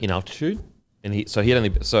were in altitude, and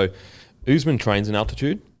so Usman trains in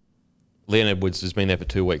altitude. Leon Edwards has been there for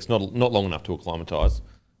 2 weeks, not long enough to acclimatise.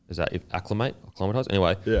 Is that acclimatise?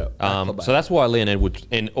 Anyway, Yeah, acclimate. so that's why Leon Edwards,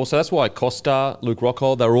 and also that's why Costa, Luke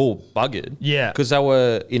Rockhold, they're all buggered. Yeah. because they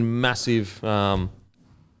were in massive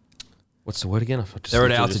What's the word again? They're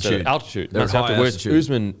at altitude. Altitude. They're That's at high whereas altitude.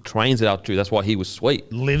 Usman trains at altitude. That's why he was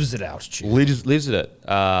sweet. Lives at altitude. Lives at it.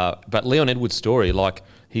 But Leon Edwards' story, like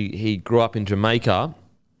he grew up in Jamaica.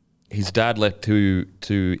 His dad left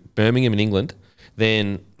to Birmingham in England,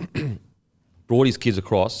 then brought his kids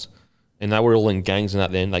across, and they were all in gangs and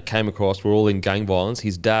that then. They came across, were all in gang violence.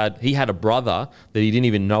 His dad, he had a brother that he didn't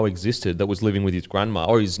even know existed that was living with his grandma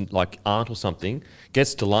or his like aunt or something,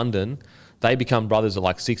 gets to London. They become brothers at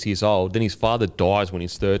like 6 years old. Then his father dies when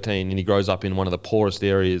he's 13 and he grows up in one of the poorest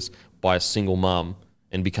areas by a single mum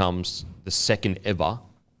and becomes the second ever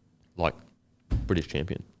like British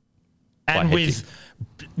champion. And By with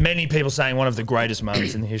many people saying one of the greatest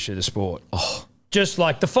moments in the history of the sport. Oh. Just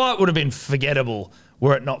like the fight would have been forgettable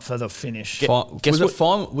were it not for the finish. Guess Was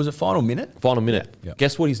it final minute? Final minute. Yeah.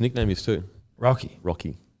 Guess what his nickname is too? Rocky.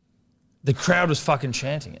 Rocky. The crowd was fucking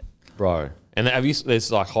chanting it. Bro. And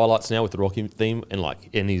there's like highlights now with the Rocky theme and like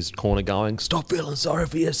in his corner going, stop feeling sorry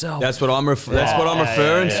for yourself. That's what I'm referring to. That's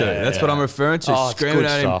what I'm referring to. Oh, it's Screaming good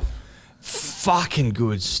at him. stuff. Fucking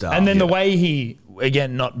good stuff. And then the way he,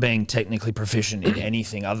 again, not being technically proficient in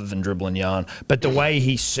anything other than dribbling yarn, but the way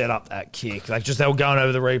he set up that kick, like just they were going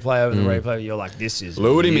over the replay, you're like, this is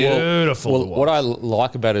Lured him in. beautiful. Well, to watch. what I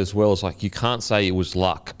like about it as well is like you can't say it was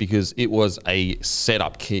luck because it was a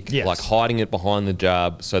set-up kick, Yes. like hiding it behind the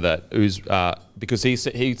jab so that because he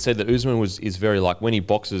said that Usman is very like when he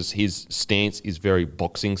boxes, his stance is very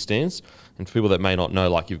boxing stance. And for people that may not know,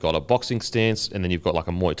 like you've got a boxing stance and then you've got like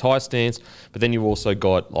a Muay Thai stance, but then you've also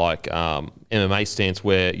got like MMA stance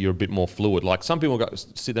where you're a bit more fluid. Like some people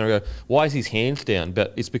sit there and go, why is his hands down?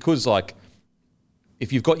 But it's because like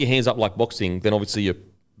if you've got your hands up like boxing, then obviously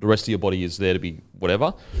the rest of your body is there to be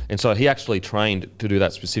whatever. And so he actually trained to do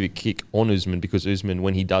that specific kick on Usman because Usman,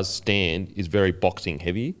 when he does stand, is very boxing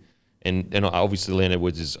heavy. And obviously Leon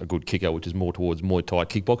Edwards is a good kicker, which is more towards Muay Thai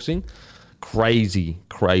kickboxing. Crazy.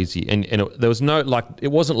 And there was no, like, it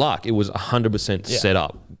wasn't luck. It was 100% set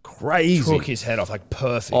up. Crazy. took his head off like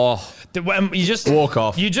perfect. Oh. You just Walk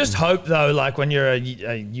off. You just hope though, like when you're a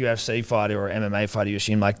UFC fighter or MMA fighter, you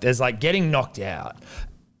assume like there's like getting knocked out,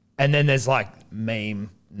 and then there's like meme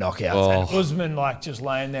knockouts. And Usman like just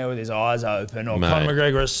laying there with his eyes open, or Conor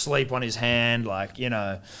McGregor asleep on his hand, like Yeah.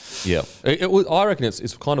 I reckon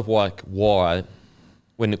it's kind of like why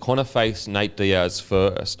when Conor faced Nate Diaz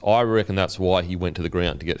first, I reckon that's why he went to the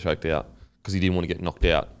ground to get choked out because he didn't want to get knocked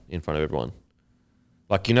out in front of everyone.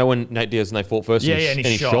 Like, you know when Nate Diaz and they fought first and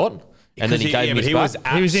he shot? And then he gave him his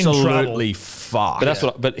back? He was in trouble. absolutely fucked. But that's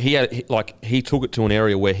what. But he took it to an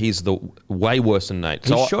area where he's the way worse than Nate.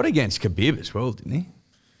 He shot against Khabib as well, didn't he?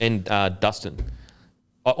 And Dustin.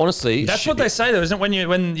 Honestly, That's what they say though, isn't it?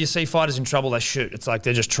 When you see fighters in trouble, they shoot. It's like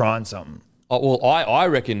they're just trying something. Well, I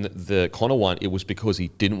reckon the Conor one, it was because he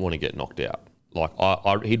didn't want to get knocked out. Like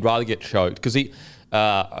he'd rather get choked because it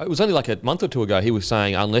was only like a month or two ago. He was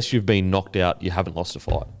saying unless you've been knocked out, you haven't lost a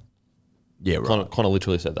fight. Yeah, right. Conor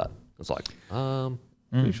literally said that. It's like,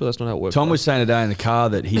 pretty sure that's not how it works. Tom was saying today in the car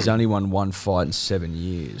that he's only won one fight in 7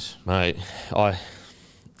 years. Mate,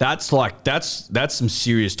 That's some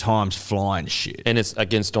serious times flying shit. and it's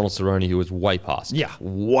against Donald Cerrone, who was way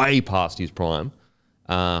past his prime.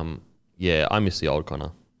 Yeah, I miss the old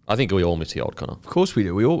Conor. I think we all miss the old Conor. Of course we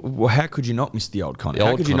do. Well, how could you not miss the old Conor? The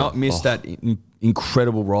How old could you Conor. not miss that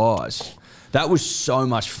incredible rise? That was so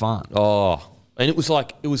much fun. Oh, and it was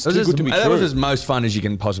too good to be that true. was as most fun as you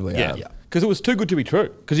can possibly have. Yeah, because it was too good to be true.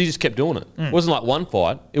 Because he just kept doing it. It wasn't like one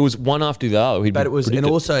fight; it was one after the other. But it was, and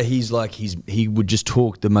also he would just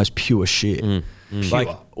talk the most pure shit.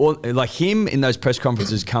 Like him in those press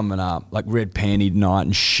conferences coming up, like red panty night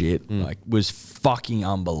and shit, like was fucking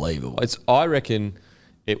unbelievable. I reckon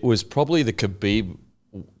it was probably the Khabib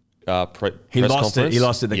press lost conference. He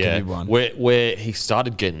lost it the Khabib one, where he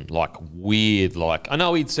started getting like weird. Like I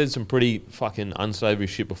know he'd said some pretty fucking unsavory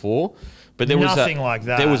shit before, but there Nothing like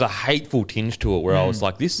that. There was a hateful tinge to it where I was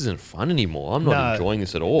like, "This isn't fun anymore. I'm not enjoying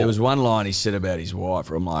this at all." there was one line he said about his wife,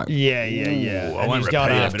 where I'm like, Yeah. I And won't he was repeat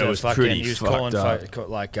going it, after but it was fucking, pretty he was fucked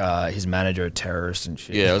calling up. his manager a terrorist and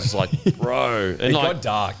shit. Yeah, it was just like, bro, and it like, got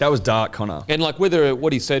dark. That was dark, Conor. and like whether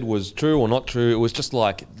what he said was true or not true, it was just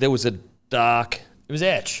like there was a dark. It was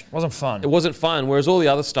etch. It wasn't fun. It wasn't fun. Whereas all the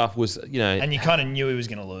other stuff was, And you kind of knew he was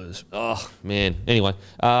going to lose. oh man. Anyway,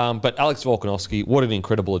 but Alex Volkanovski, what an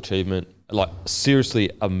incredible achievement! Like seriously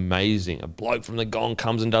amazing. A bloke from the Gong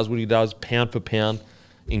comes and does what he does, pound for pound,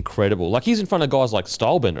 incredible. Like he's in front of guys like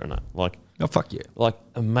Stylebender and that. Like, Oh fuck yeah! like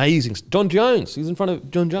amazing. John Jones, he's in front of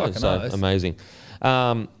John Jones. Fucking So nice. amazing.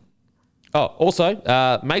 Oh,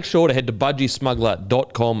 also, make sure to head to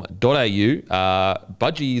budgiesmuggler.com.au.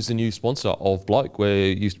 Budgie is the new sponsor of Bloke, where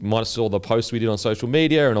you might have saw the post we did on social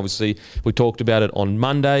media, and obviously we talked about it on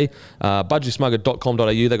Monday. Budgiesmuggler.com.au.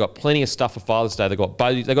 They've got plenty of stuff for Father's Day. They've got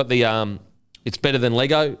budgies. They've got the it's better than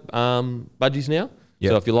Lego budgies now.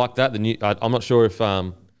 Yep. So if you like that, the new, I'm not sure if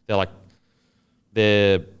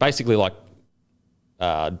they're basically like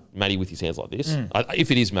Matty with his hands like this. If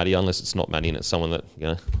it is Matty, unless it's not Matty and it's someone that,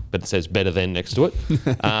 but it says better than next to it.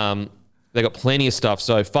 They've got plenty of stuff.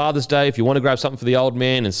 So Father's Day, if you want to grab something for the old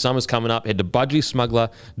man and summer's coming up, head to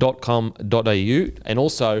budgiesmuggler.com.au. And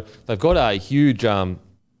also, they've got a huge, I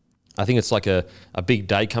think it's like a big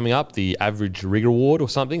day coming up, the Average Rig Award or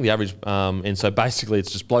something. The average, and so basically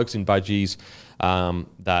it's just blokes in budgies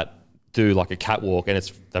that do like a catwalk,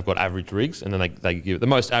 and they've got average rigs, and then they give it the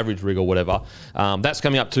most average rig or whatever. That's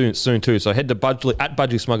coming up soon too. So head to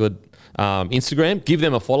Budgie Smuggler Instagram, give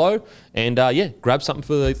them a follow, and grab something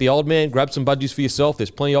for the old man. Grab some budgies for yourself.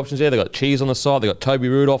 There's plenty of options there. They've got cheese on the side. They've got Toby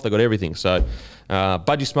Rudolph. They've got everything. So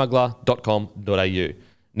budgiesmuggler.com.au.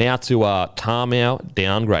 Now to Tarmow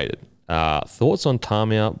downgraded. Thoughts on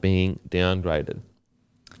Tarmow being downgraded?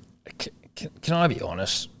 Can I be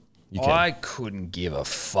honest? I couldn't give a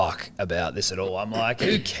fuck about this at all. I'm like,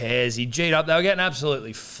 who cares? He G'd up. They were getting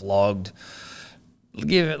absolutely flogged.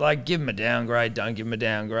 Give him a downgrade. Don't give him a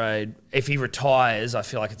downgrade. If he retires, I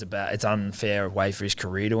feel like it's unfair way for his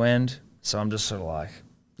career to end. So I'm just sort of like,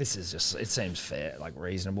 this is just, it seems fair, like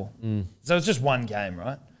reasonable. So it's just one game,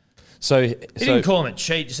 right? So he didn't call him a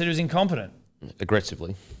cheat. You said he was incompetent.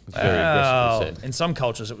 Aggressively. It's very aggressively said. In some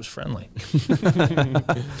cultures, it was friendly.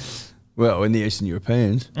 Well, in the Eastern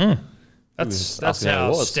Europeans. That's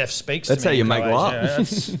how Steph speaks That's to me. how you make love. Yeah,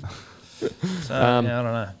 so, I don't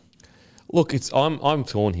know. Look, I'm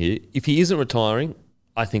torn here. If he isn't retiring,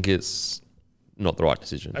 I think it's not the right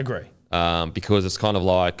decision. Agree. Because it's kind of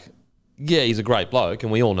like, yeah, he's a great bloke,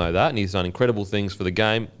 and we all know that, and he's done incredible things for the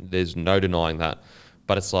game. There's no denying that.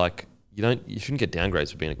 But it's like, you shouldn't get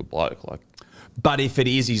downgrades for being a good bloke. Like, but if it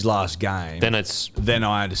is his last game, then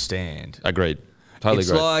I understand. Agreed. Totally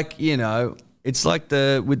agree. It's like, it's like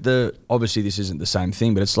obviously this isn't the same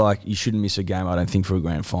thing, but it's like you shouldn't miss a game, I don't think, for a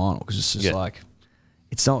grand final, because it's just like,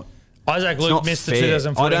 it's not. Isaac Luke missed the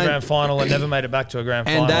 2014 grand final and never made it back to a grand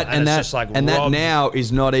final. And that now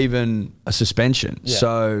is not even a suspension. Yeah.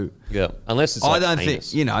 So unless it's I don't think,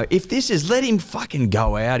 if this is, let him fucking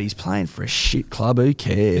go out. He's playing for a shit club. Who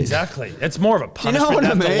cares? Exactly. It's more of a punishment. You know what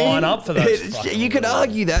I mean? To line up for those. You could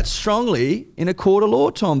argue that strongly in a court of law,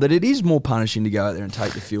 Tom, that it is more punishing to go out there and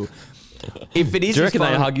take the field. If it is, do you reckon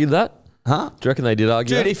they argued that? Huh? Do you reckon they did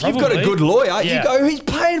argue Dude, that? if you've got a good lawyer, you go, he's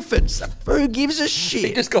paying for it. Who gives a shit?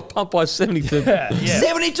 He just got pumped by 72.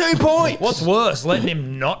 72 points. What's worse, letting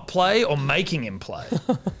him not play or making him play?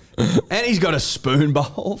 And he's got a spoon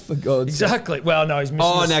bowl, for God's sake. Exactly. Well, no, he's missing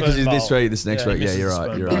the spoon bowl. because this next week. Yeah, you're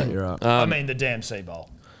right. I mean, the damn sea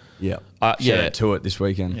bowl. Yeah. To it this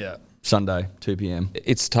weekend. Yeah. Sunday, 2 p.m.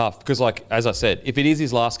 It's tough because, like, as I said, if it is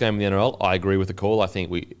his last game in the NRL, I agree with the call. I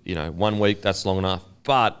think 1 week, that's long enough.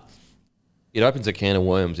 But it opens a can of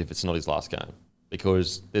worms if it's not his last game,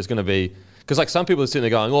 because there's going to be, because like some people are sitting there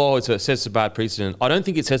going, oh, it sets a bad precedent. I don't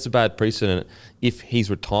think it sets a bad precedent if he's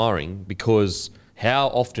retiring, because how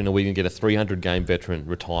often are we going to get a 300-game veteran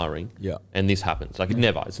retiring? Yeah. And this happens. Like,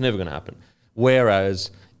 it's never going to happen.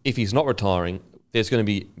 Whereas if he's not retiring, there's going to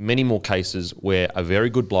be many more cases where a very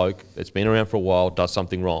good bloke that's been around for a while does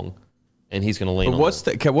something wrong, and he's going to lean on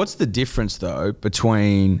it. What's the difference, though,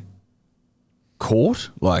 between court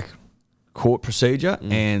procedure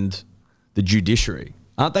and the judiciary?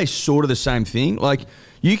 Aren't they sort of the same thing? Like,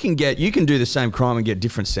 you can do the same crime and get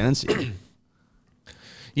different sentences.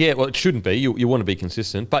 Yeah, well, it shouldn't be. You want to be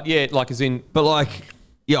consistent, but I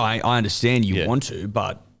understand you want to,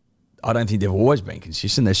 but I don't think they've always been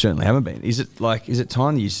consistent. They certainly haven't been. Is it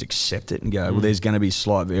time that you just accept it and go, well, there's going to be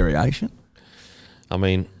slight variation? I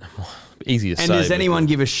mean, easy to say. And does anyone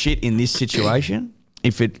give a shit in this situation?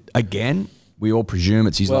 If it, again, we all presume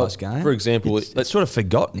it's his last game. For example, it's sort of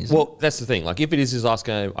forgotten, isn't it? Well, that's the thing. Like, if it is his last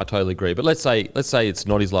game, I totally agree. But let's say it's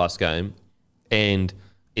not his last game, and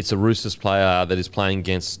it's a Roosters player that is playing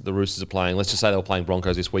against the Roosters are playing. Let's just say they were playing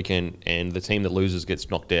Broncos this weekend, and the team that loses gets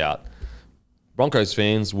knocked out. Broncos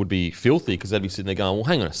fans would be filthy because they'd be sitting there going, well,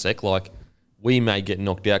 hang on a sec. Like, we may get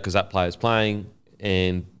knocked out because that player's playing,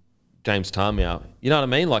 and James Tarmow, you know what I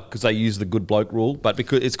mean? Like, because they use the good bloke rule, but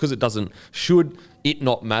because it doesn't, should it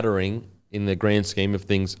not mattering in the grand scheme of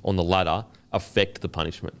things on the ladder affect the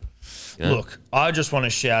punishment? You know? Look, I just want to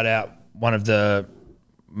shout out one of the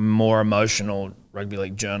more emotional rugby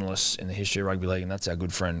league journalists in the history of rugby league, and that's our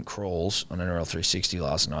good friend Crawls on NRL 360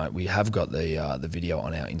 last night. We have got the video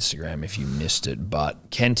on our Instagram if you missed it. But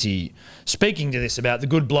Kenty speaking to this about the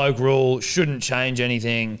good bloke rule shouldn't change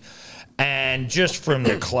anything, and just from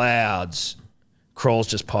the clouds, Crawls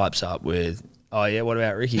just pipes up with, "Oh yeah, what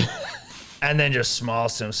about Ricky?" And then just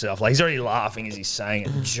smiles to himself. Like he's already laughing as he's saying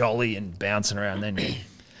it, jolly and bouncing around. Then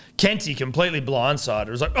Kenty completely blindsided.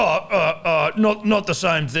 It was like, not the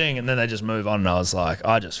same thing. And then they just move on. And I was like,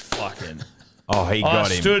 I just fucking... Oh, he I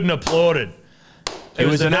got him. stood and applauded. It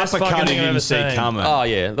was the an best uppercut fucking he thing I've didn't ever see seen. coming. Oh,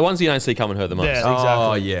 yeah. The ones you don't see coming hurt the most. Yeah, exactly.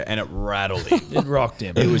 Oh, yeah. And it rattled him. It rocked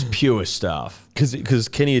him. It was pure stuff. Because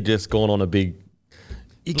Kenny had just gone on a big...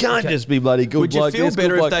 You can't just be bloody good Would you bloke feel this, good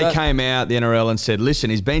better if bloke they that. came out, the NRL, and said,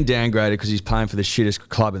 listen, he's been downgraded because he's playing for the shittest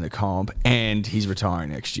club in the comp and he's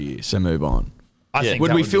retiring next year, so move on? I think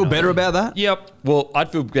Would that we be feel nice. better about that? Yep. Well,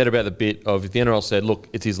 I'd feel better about the bit of if the NRL said, look,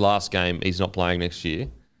 it's his last game, he's not playing next year.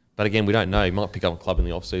 But again, we don't know. He might pick up a club in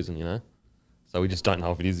the off-season, you know? So we just don't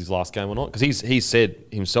know if it is his last game or not. Because he's said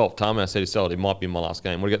himself, Tamou said himself, it might be my last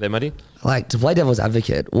game. What do you got there, Matty? Like, to play devil's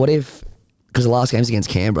advocate, what if, because the last game's against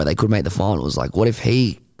Canberra, they could make the finals. Like, what if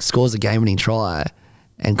he scores a game-winning try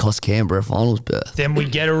and costs Canberra a finals berth? Then we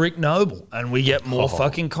get a Rick Noble and we get more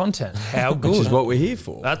fucking content. How good. Which is what we're here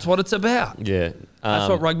for. That's what it's about. Yeah. That's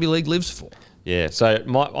what rugby league lives for. Yeah, so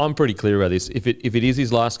I'm pretty clear about this. If it is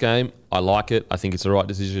his last game, I like it. I think it's the right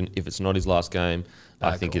decision. If it's not his last game,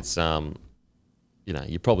 I think it's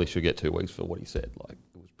you probably should get 2 weeks for what he said. Like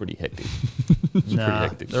it was pretty hectic. Nah,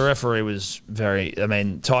 hectic. the referee was very. I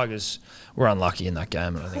mean, Tigers were unlucky in that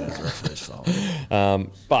game, and I think it was the referee's fault.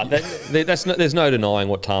 But there's no denying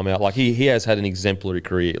what Tamou like. He has had an exemplary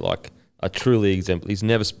career, like a truly exemplary. He's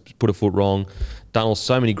never put a foot wrong. Done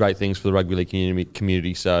so many great things for the rugby league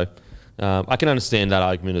community. So I can understand that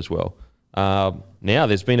argument as well. Now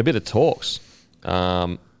there's been a bit of talks,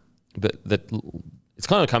 but that it's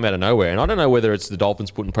kind of come out of nowhere, and I don't know whether it's the Dolphins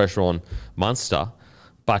putting pressure on Munster,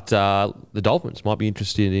 but the Dolphins might be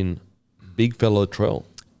interested in big fella Latrell.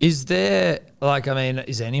 Is there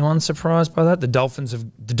is anyone surprised by that? The Dolphins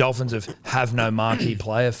have no marquee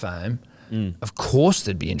player fame. Of course,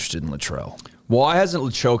 they'd be interested in Latrell. Why hasn't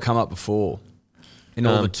Latrell come up before? In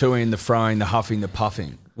all the toing, the throwing, the huffing, the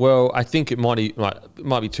puffing. Well, I think it might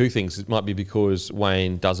be two things. It might be because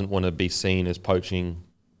Wayne doesn't want to be seen as poaching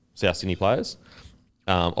South Sydney players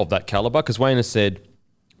of that calibre. Because Wayne has said,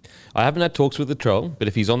 I haven't had talks with Latrell, but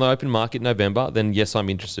if he's on the open market in November, then yes, I'm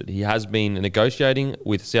interested. He has been negotiating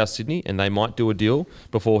with South Sydney, and they might do a deal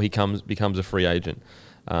before he becomes a free agent.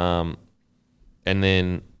 And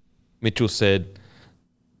then Mitchell said,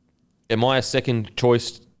 am I a second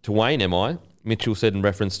choice to Wayne? Am I? Mitchell said in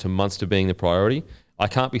reference to Munster being the priority. I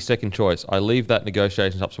can't be second choice. I leave that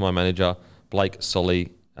negotiations up to my manager, Blake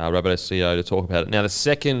Solly, Rabbitohs CEO, to talk about it. Now, the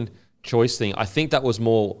second choice thing, I think that was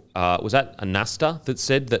more, was that Anasta that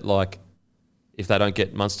said that, like, if they don't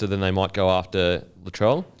get Munster, then they might go after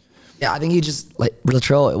Latrell? Yeah, I think he just, like,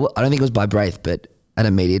 Latrell, I don't think it was by Braith, but at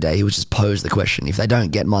a media day, he was just posed the question, if they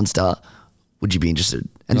don't get Munster, would you be interested?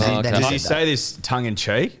 And okay. Did he said say this tongue in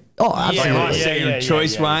cheek? Oh, absolutely. Like, second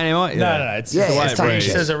choice, Wayne, am I? No, it's Yeah, the way it's it tongue in reads.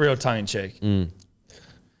 cheek. He says it real tongue in cheek.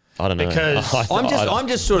 I don't know. Because I'm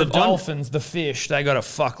just sort The of Dolphins, the fish, they got a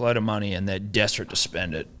fuckload of money and they're desperate to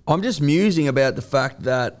spend it. I'm just musing about the fact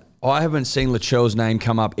that I haven't seen Latrell's name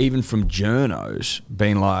come up even from journos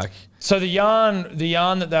being like, So the yarn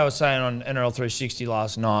that they were saying on NRL 360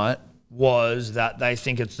 last night was that they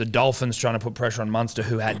think it's the Dolphins trying to put pressure on Munster,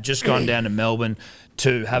 who had just gone down to Melbourne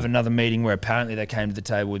to have another meeting where apparently they came to the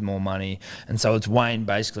table with more money. And so it's Wayne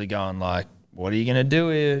basically going like, what are you going to do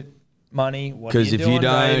here, money? What are because if you doing,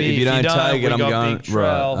 don't baby? take we it, I'm got going Big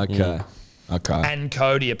Trell. right. Okay. And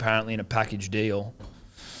Cody apparently in a package deal.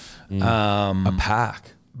 A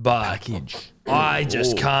pack. But Package. I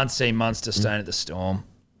just can't see Munster staying at the Storm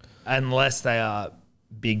unless they are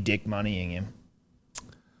big dick moneying him.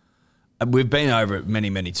 We've been over it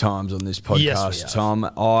many, many times on this podcast, Yes, we have.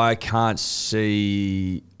 Tom. I can't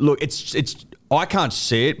see. Look, it's. I can't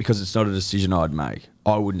see it because it's not a decision I'd make.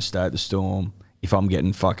 I wouldn't stay at the Storm if I'm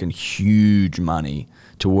getting fucking huge money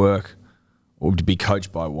to work or to be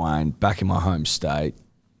coached by Wayne back in my home state.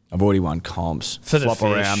 I've already won comps. For the flop fish.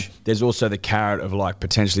 around. There's also the carrot of like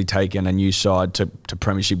potentially taking a new side to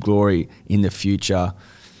premiership glory in the future.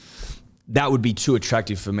 That would be too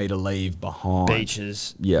attractive for me to leave behind.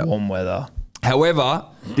 Beaches, Yeah. warm weather. However,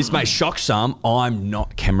 this may shock some. I'm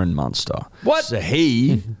not Cameron Munster. What? So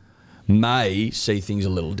he may see things a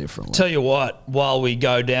little differently. Tell you what, while we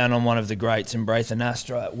go down on one of the greats in Braith and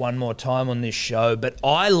Astra one more time on this show, but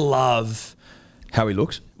I love, How he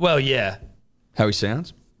looks, well, yeah, how he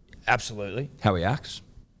sounds. Absolutely. How he acts.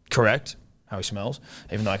 Correct. How he smells,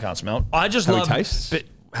 even though I can't smell it. I just How he love tastes? But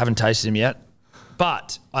haven't tasted him yet.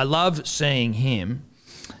 But I love seeing him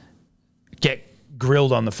get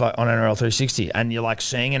grilled on on NRL 360, and you're like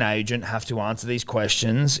seeing an agent have to answer these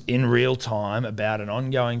questions in real time about an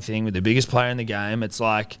ongoing thing with the biggest player in the game. It's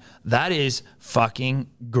like that is fucking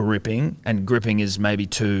gripping, and gripping is maybe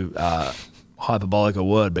too hyperbolic a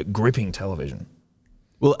word, but gripping television.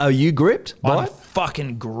 Well, are you gripped by I'm it?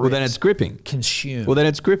 fucking gripped. Well, then it's gripping. Consumed. Well, then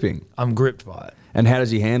it's gripping. I'm gripped by it. And how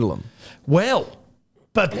does he handle them? Well,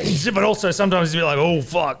 but also sometimes he'd be like, oh,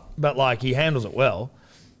 fuck. But like he handles it well.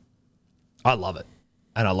 I love it.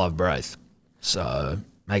 And I love Braith. So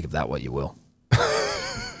make of that what you will.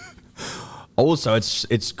 Also,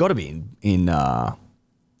 it's got to be in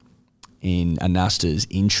Anasta's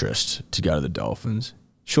interest to go to the Dolphins.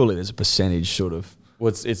 Surely there's a percentage sort of.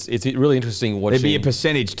 Well, it's really interesting watching. There'd be a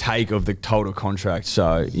percentage take of the total contract.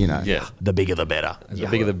 So, you know, Yeah. the bigger the better. The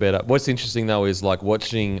bigger the better. What's interesting though is like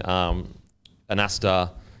watching Anasta.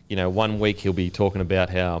 You know, 1 week he'll be talking about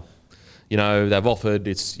how, you know, they've offered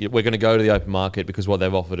we're going to go to the open market because what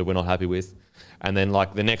they've offered we're not happy with, and then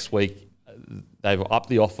like the next week they've upped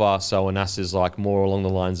the offer. So Anasta's like more along the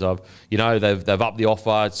lines of, you know, they've upped the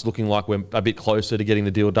offer. It's looking like we're a bit closer to getting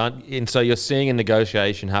the deal done, and so you're seeing a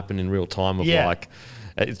negotiation happen in real time of like.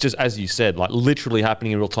 It's just, as you said, like literally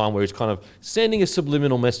happening in real time where he's kind of sending a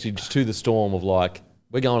subliminal message to the Storm of like,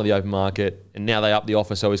 we're going to the open market, and now they up the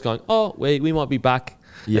offer. So he's going, oh, we might be back.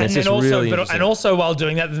 Yeah. And then also while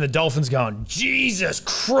doing that, then the Dolphins going, Jesus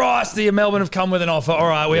Christ, the Melbourne have come with an offer. All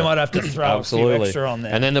right, we might have to throw a few extra on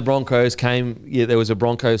there. And then the Broncos came. Yeah, there was a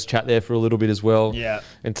Broncos chat there for a little bit as well. Yeah.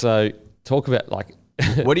 And so talk about like,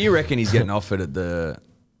 What do you reckon he's getting offered at the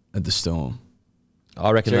Storm?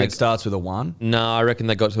 I reckon So they it starts with a 1? No, I reckon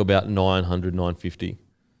they got to about 900, 950.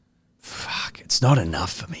 Fuck, it's not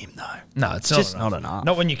enough for him though. No, it's just not enough.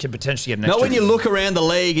 Not when you could potentially get an extra. Not when you look around the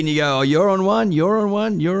league and you go, oh, you're on 1, you're on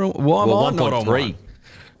 1, you're on. Why am Well, I not on 1.3. 1? Like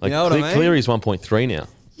You know what I mean? Cleary's 1.3 now.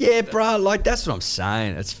 Yeah, bro. Like that's what I'm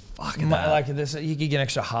saying. It's fucking. Like this, you could get an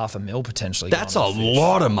extra $500,000 potentially. That's a going on the fish.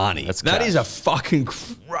 lot of money. That's That cash. is a fucking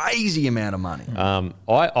crazy amount of money.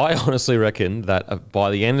 I honestly reckon that by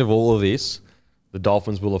the end of all of this, the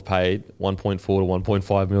Dolphins will have paid 1.4 to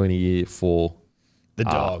 1.5 million a year for The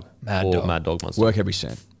dog. Mad for dog. Mad Dog Monster. Work every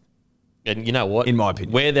cent. And you know what? In my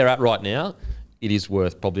opinion. where they're at right now, it is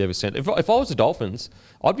worth probably every cent. If I was the Dolphins,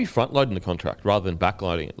 I'd be front loading the contract rather than back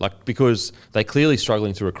loading it, like because they're clearly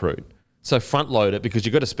struggling to recruit. So front load it because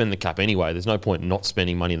you've got to spend the cap anyway. There's no point in not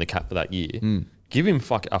spending money in the cap for that year. Give him a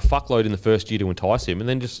fuckload in the first year to entice him, and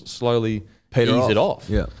then just slowly Peter ease off. it off.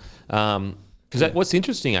 Yeah. Because what's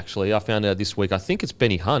interesting, actually, I found out this week. I think it's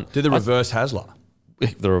Benny Hunt. Do the reverse Hasler.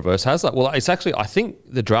 The reverse has that. Well, it's actually, I think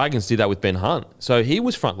the Dragons did that with Ben Hunt. So he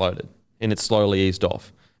was front loaded and it slowly eased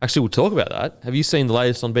off. Actually, we'll talk about that. Have you seen the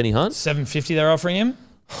latest on Benny Hunt? $750 they're offering him.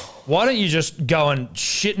 Why don't you just go and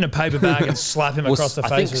shit in a paper bag and slap him across the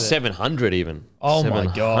face I think with it? 700 even. Oh my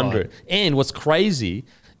God. 700. And what's crazy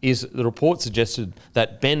is the report suggested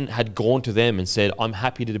that Ben had gone to them and said, I'm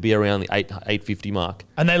happy to be around the 850 mark.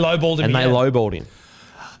 And they lowballed him And they again. lowballed him.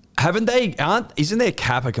 Isn't their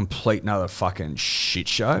cap a complete another fucking shit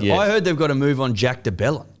show? Yeah. I heard they've got to move on Jack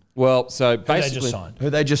DeBellin. Well, so Who they basically, just signed. Who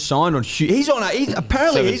they just signed on. He's on.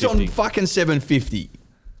 Apparently, he's on 750. fucking 750.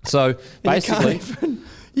 so basically,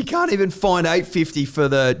 You can't even find 850 for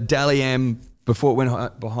the Dally M before it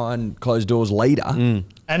went behind closed doors later.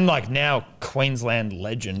 And like now Queensland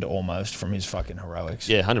legend almost from his fucking heroics.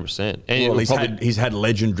 yeah, 100%. And Well, it he's had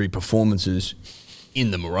legendary performances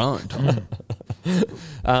in the Maroon.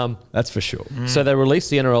 That's for sure. So they released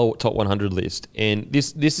the NRL Top 100 list, and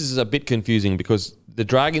this is a bit confusing because the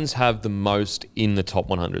Dragons have the most in the Top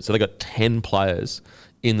 100. So they got 10 players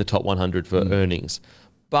in the Top 100 for earnings.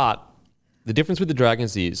 But the difference with the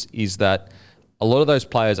Dragons is that a lot of those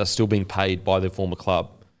players are still being paid by their former club.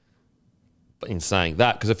 But in saying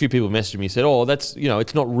that, because a few people messaged me and said, "Oh, that's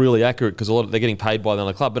it's not really accurate because they're getting paid by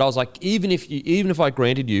another club." But I was like, even if I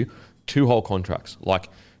granted you 2 whole contracts, like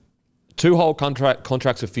 2 whole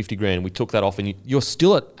contracts of 50 grand, we took that off, and you're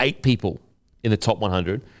still at 8 people in the top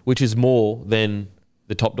 100, which is more than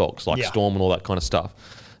the top dogs like Storm and all that kind of stuff.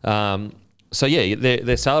 So yeah,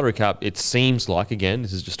 their salary cap, it seems like, again,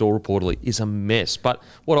 this is just all reportedly, is a mess. But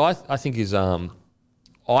what I think is,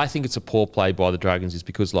 I think it's a poor play by the Dragons is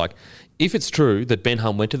because, like, if it's true that Ben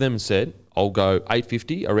Hunt went to them and said, I'll go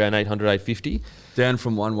 850, around 800, 850. Down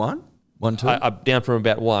from 1-1? 1-2? Down from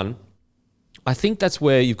about 1. I think that's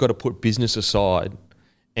where you've got to put business aside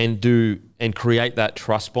and create that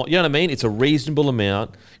trust bond. You know what I mean? It's a reasonable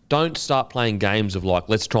amount. Don't start playing games of like,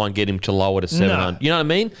 let's try and get him to lower to 700. No. You know what I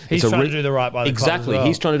mean? He's trying to do the right by the club as Exactly. well.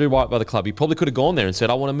 He's trying to do right by the club. He probably could have gone there and said,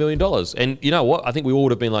 I want $1 million. And you know what? I think we all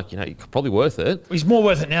would have been like, you're probably worth it. He's more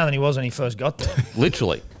worth it now than he was when he first got there.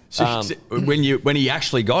 Literally. So when he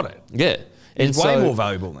actually got it, Yeah. he's way more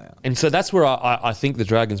valuable now. And so that's where I think the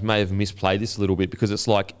Dragons may have misplayed this a little bit, because it's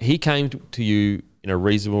like he came to you in a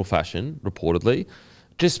reasonable fashion, reportedly.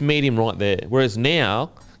 Just meet him right there. Whereas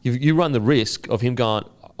now, you run the risk of him going,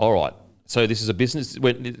 all right, so this is a business.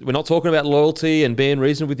 We're not talking about loyalty and being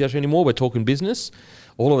reasonable with Yasha anymore. We're talking business.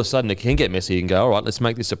 All of a sudden, it can get messy. You can go, all right, let's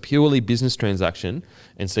make this a purely business transaction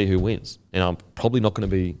and see who wins. And I'm probably not going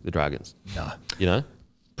to be the Dragons. No. You know?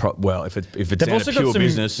 Well, if it's They've down also to got pure some,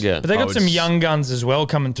 business, Yeah. but they I got would some young guns as well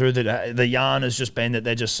coming through. That the yarn has just been that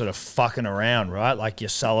they're just sort of fucking around, right? Like your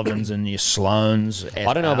Sullivans and your Sloans.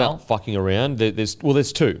 I don't know about fucking around. There's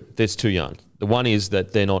two. There's two yarns. The one is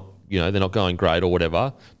that they're not going great or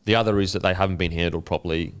whatever. The other is that they haven't been handled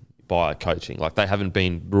properly by coaching. Like they haven't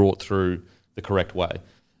been brought through the correct way.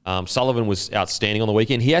 Sullivan was outstanding on the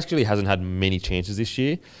weekend. He actually hasn't had many chances this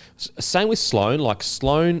year. Same with Sloan. Like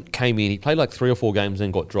Sloan came in, he played like 3 or 4 games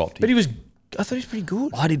and got dropped. But I thought he was pretty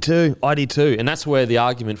good. I did too. And that's where the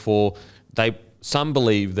argument for some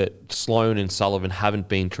believe that Sloan and Sullivan haven't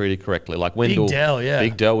been treated correctly. Like Wendell,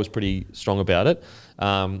 Big Dell was pretty strong about it.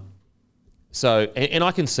 So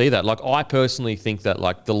I can see that. Like I personally think that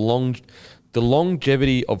like the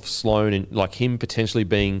longevity of Sloan and like him potentially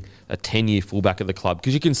being a 10-year fullback at the club,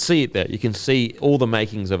 because you can see it there. You can see all the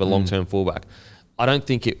makings of a long-term fullback. I don't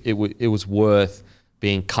think it was worth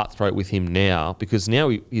being cutthroat with him now, because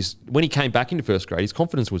now when he came back into first grade, his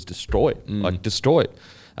confidence was destroyed.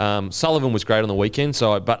 Sullivan was great on the weekend,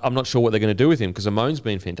 but I'm not sure what they're going to do with him, because Amon's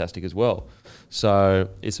been fantastic as well. So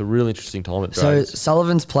it's a really interesting time at Dragons. So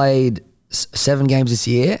Sullivan's played 7 games this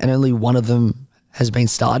year, and only one of them has been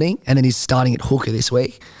starting, and then he's starting at hooker this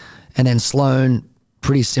week. And then Sloan,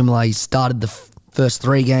 pretty similar. He started the first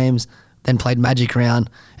 3 games, then played Magic round,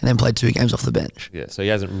 and then played 2 games off the bench. Yeah, so he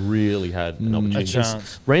hasn't really had an opportunity. A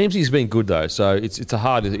chance. Ramsey's been good though, so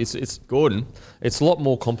it's Gordon. It's a lot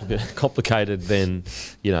more complicated than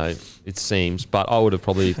it seems. But I would have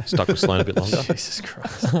probably stuck with Sloan a bit longer. Jesus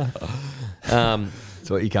Christ. That's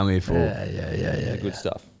what you come here for. Yeah. Good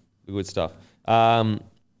stuff. Good stuff.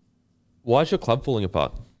 Why is your club falling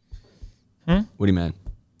apart? What do you mean?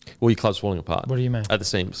 Well, your club's falling apart. What do you mean? At the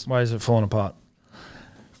seams. Why is it falling apart?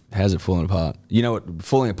 How's it falling apart? You know what?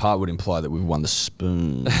 Falling apart would imply that we've won the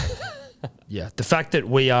spoon. Yeah. The fact that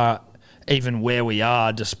we are even where we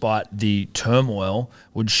are despite the turmoil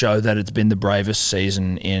would show that it's been the bravest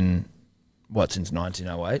season in, since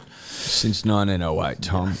 1908? Since 1908,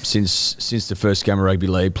 Tom. Since the first game of rugby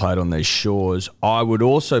league played on these shores. I would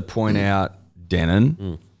also point out,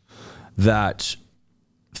 Denon, that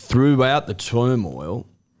throughout the turmoil,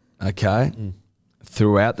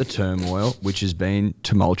 which has been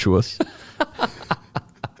tumultuous,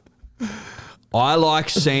 I like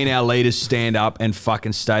seeing our leaders stand up and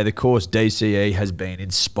fucking stay the course. DCE has been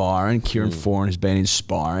inspiring. Kieran Foran has been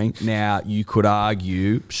inspiring. Now, you could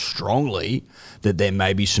argue strongly that there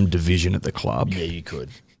may be some division at the club. Yeah, you could.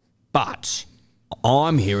 But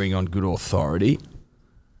I'm hearing on good authority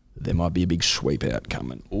that there might be a big sweep out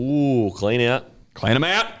coming. Ooh, clean out. Clean them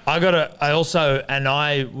out. I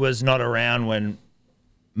was not around when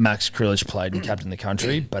Max Krilich played and captained the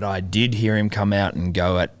country, but I did hear him come out and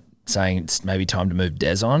go at saying it's maybe time to move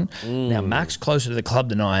Des on. Now, Max closer to the club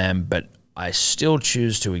than I am, but I still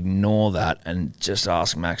choose to ignore that and just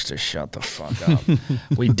ask Max to shut the fuck up.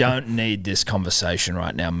 We don't need this conversation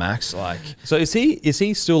right now, Max. So is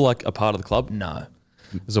he still like a part of the club? No.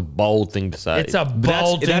 It's a bold thing to say. It's a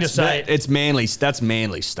bold thing to say. It's manly. That's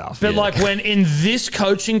manly stuff. But when in this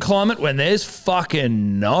coaching climate, when there's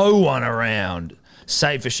fucking no one around,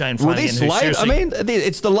 save for Shane Flanagan,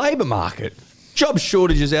 it's the labour market. Job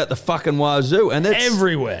shortages out the fucking wazoo, and that's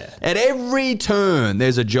everywhere. At every turn,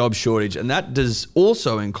 there's a job shortage, and that does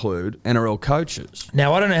also include NRL coaches.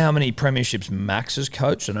 Now, I don't know how many premierships Max has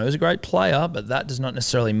coached. I know he's a great player, but that does not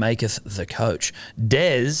necessarily maketh the coach.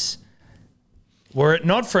 Des, were it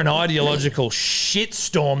not for an ideological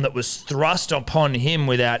shitstorm that was thrust upon him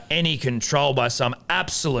without any control by some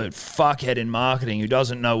absolute fuckhead in marketing who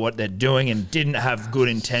doesn't know what they're doing and didn't have good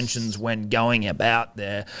intentions when going about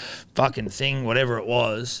their fucking thing, whatever it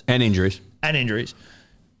was. And injuries.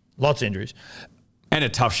 Lots of injuries. And a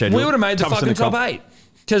tough schedule. We would have made the fucking top 8.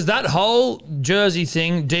 Because that whole jersey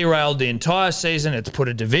thing derailed the entire season. It's put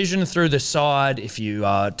a division through the side, if you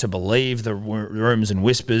are to believe the rumours and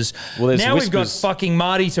whispers. Well, there's now we've got whispers- fucking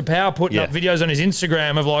Marty Tapau putting Yeah. up videos on his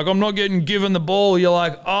Instagram of like, I'm not getting given the ball. You're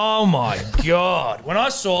like, oh my God. When I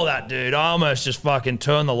saw that, dude, I almost just fucking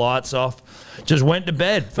turned the lights off, just went to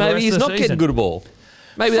bed for the Maybe rest he's of the not season. getting good a ball.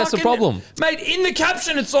 Maybe that's the Fucking- problem. Mate, in the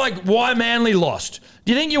caption, it's like, why Manly lost?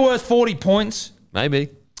 Do you think you're worth 40 points? Maybe.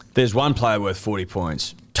 There's one player worth 40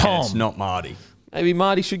 points. Tom. And it's not Marty. Maybe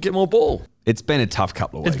Marty should get more ball. It's been a tough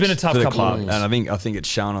couple of weeks. It's been a tough for the couple of club, weeks. and I think it's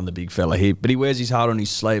shown on the big fella here. But he wears his heart on his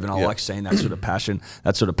sleeve, and I like seeing that sort of passion.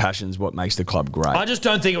 That sort of passion is what makes the club great. I just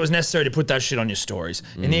don't think it was necessary to put that shit on your stories.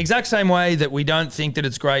 In the exact same way that we don't think that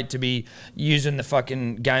it's great to be using the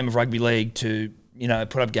fucking game of rugby league to, you know,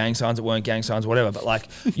 put up gang signs that weren't gang signs, whatever. But like,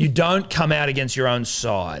 you don't come out against your own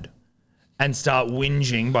side and start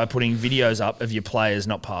whinging by putting videos up of your players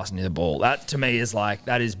not passing you the ball. That to me is like,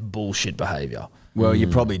 that is bullshit behaviour. Well, you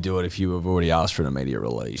probably do it if you have already asked for an immediate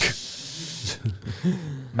release.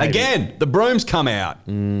 Again, the broom's come out.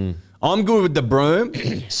 I'm good with the broom.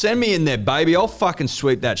 Send me in there, baby. I'll fucking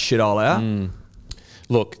sweep that shithole out.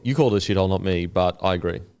 Look, you called it a shithole, not me, but I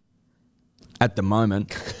agree. At the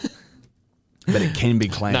moment. But it can be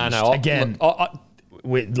cleansed. Again,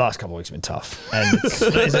 last couple of weeks have been tough.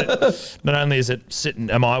 And not only is it sitting,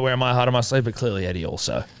 am I wearing my heart on my sleeve, but clearly Eddie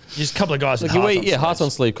also. Just a couple of guys with hearts on hearts on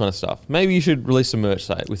sleeves. sleeve kind of stuff. Maybe you should release some merch,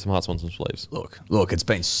 say, with some hearts on some sleeves. Look, it's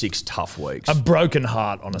been 6 tough weeks. A broken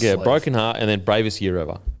heart on a Yeah, sleeve. broken heart and then bravest year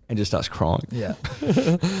ever. And just us crying. Yeah.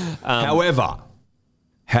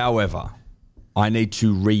 However, I need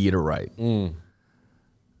to reiterate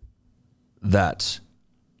that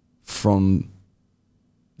from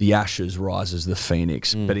the ashes rises the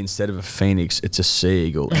phoenix, but instead of a phoenix, it's a sea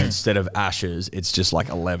eagle. And instead of ashes, it's just like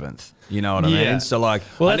 11th. You know what I Yeah. mean? So like,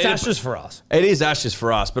 Well, I that's need to- ashes for us. It is ashes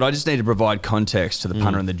for us, but I just need to provide context to the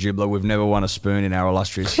punter and the dribbler. We've never won a spoon in our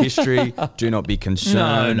illustrious history. Do not be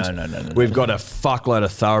concerned. No. We've got a fuckload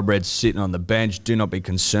of thoroughbreds sitting on the bench. Do not be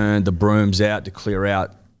concerned. The broom's out to clear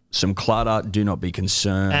out some clutter. Do not be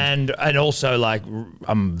concerned. And also, like,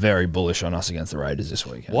 I'm very bullish on us against the Raiders this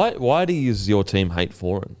weekend. Why does your team hate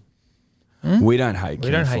Foreign? We don't hate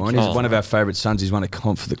Ken don't hate Foran. Ken. He's one of our favourite sons. He's won a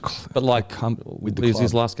comp for the club. But like, with the it was club.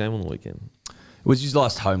 his last game on the weekend. It was his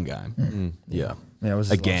last home game. Yeah. Yeah, it was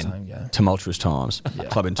his Again, last home game. tumultuous times.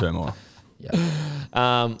 Club in turmoil. Yeah.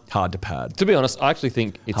 Hard to pad. To be honest, I actually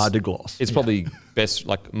think it's Hard to gloss. It's probably best.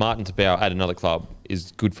 Like Martin Tapau at another club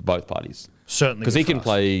is good for both parties Certainly. because he good for can us.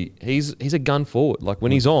 play. He's a gun forward. Like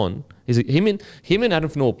when he's on, him and Adam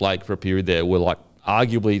Fanor-Blake for a period there were like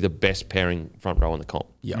arguably the best pairing front row in the comp.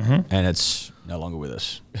 Yeah. And it's no longer with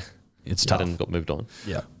us. It's tough. Adam got moved on.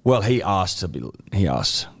 Yeah. Well, he asked to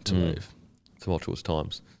leave. Tumultuous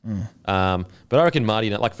times. But I reckon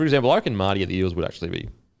Marty. Like for example, I reckon Marty at the Eels would actually be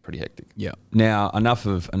pretty hectic. Yeah. Now, enough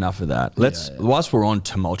of that. Whilst we're on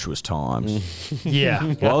tumultuous times, Yeah.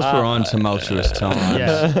 whilst we're on tumultuous times,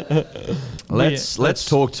 Yeah. let's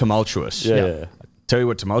talk tumultuous. Yeah. Tell you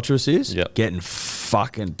what tumultuous is? Yep. Getting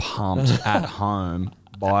fucking pumped at home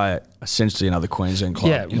by essentially another Queensland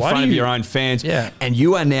club Yeah, in why front do of you- your own fans. Yeah. And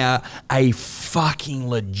you are now a fucking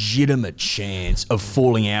legitimate chance of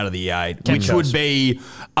falling out of the 8, which Kempos. would be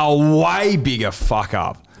a way bigger fuck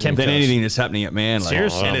up Kempos. than anything that's happening at Manly.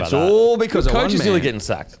 Seriously? And I don't it's know about all because of Coach one is man. nearly getting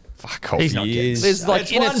sacked. Fuck off. He's not he getting- is. There's like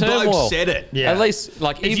It's inner one bloke turmoil. said it. Yeah. At least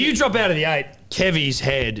like If you drop out of the 8, Kevy's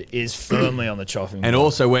head is firmly on the chopping And block.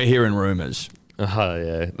 also, we're hearing rumours. Oh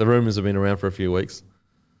yeah, the rumors have been around for a few weeks.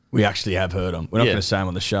 We actually have heard them. We're not Yeah. going to say them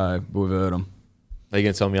on the show, but we've heard them. Are you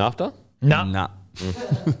going to tell me after? No. Nah.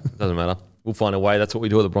 Doesn't matter. We'll find a way. That's what we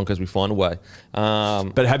do at the Broncos. We find a way.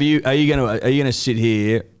 But are you going to sit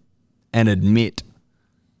here and admit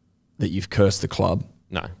that you've cursed the club?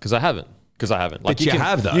 No, because I haven't. Like But you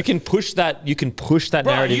have, though. You can push that. You can push that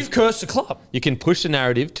Bro, narrative. you've cursed the club. You can push the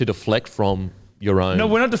narrative to deflect from your own. No,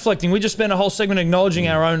 we're not deflecting. We just spent a whole segment acknowledging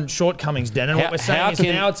our own shortcomings, Dan. And How- what we're saying how is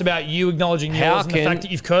can- now it's about you acknowledging how yours and the can- fact that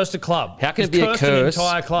you've cursed a club. How can You've it be a cursed an curse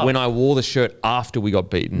entire club. when I wore the shirt after we got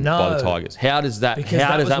beaten by the No. Tigers? How does that? Because how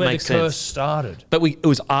that does was that where make the curse sense? started. But it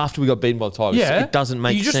was after we got beaten by the Tigers. Yeah, So it doesn't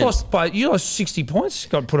make you just sense. You lost 60 points.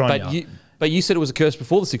 Got put on But you said it was a curse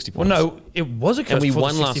before the 60 Well, points. no, it was a curse. And we before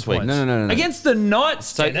won the 60 last week. points. No. Against the Knights,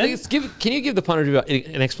 So Dennon. can you give the punter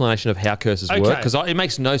an explanation of how curses work? Okay. Because it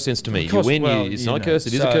makes no sense to me. Of course, you win, well, it's you not a know. curse,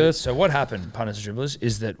 it is a curse. So what happened, punters and dribblers,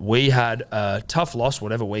 is that we had a tough loss,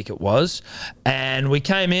 whatever week it was, and we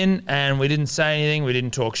came in and we didn't say anything. We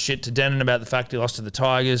didn't talk shit to Denon about the fact he lost to the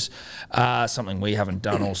Tigers, something we haven't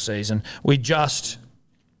done all season. We just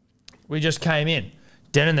came in.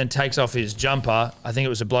 Denon then takes off his jumper. I think it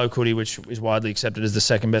was a bloke hoodie, which is widely accepted as the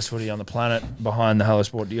second best hoodie on the planet behind the Hello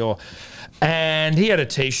Sport Dior. And he had a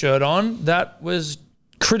T-shirt on that was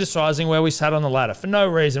criticising where we sat on the ladder for no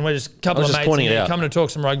reason. We're just a couple I was of just mates pointing it here out. coming to talk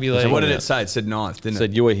some rugby league. So what did it say? It said 9th, didn't it?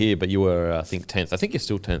 Said you were here, but you were, I think, 10th. I think you're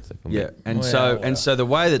still 10th. Yeah, and so the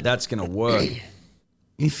way that that's going to work,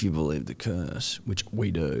 if you believe the curse, which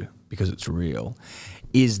we do because it's real,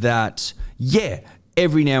 is that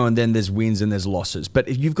every now and then there's wins and there's losses, but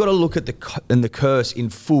if you've got to look at the curse in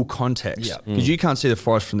full context, because you can't see the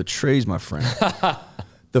forest from the trees, my friend.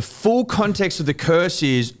 The full context of the curse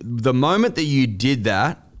is the moment that you did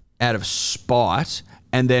that out of spite,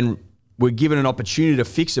 and then were given an opportunity to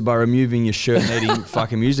fix it by removing your shirt and eating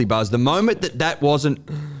fucking muesli bars. The moment that wasn't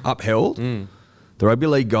upheld, the rugby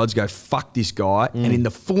league gods go, fuck this guy. And in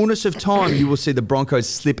the fullness of time, you will see the Broncos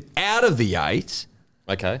slip out of the 8,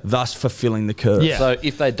 Okay. thus fulfilling the curse. Yeah. So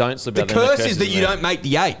if they don't slip The out, then curse is that isn't you there. don't make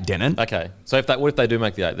the 8, Denon. Okay. So what if they do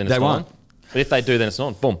make the 8? Then it's They fine. won't. But if they do, then it's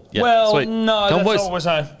on. Boom. Yeah. Well, Sweet. no, Come on, that's boys. not what we're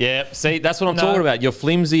saying. Yeah. See, that's what I'm No. talking about. You're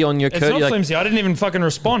flimsy on your It's curse. not flimsy. I didn't even fucking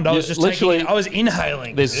respond. I was just literally- I was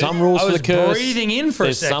inhaling. There's dude. some rules I for the was curse. breathing in for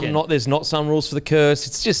there's a second. There's not some rules for the curse.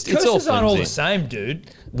 It's just it's all Curses aren't all the flimsy. same,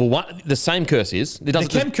 dude. Well, the same curse is. It The doesn't.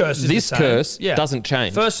 chem curse is this the same. curse Yeah. doesn't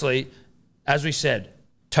change. Firstly, as we said,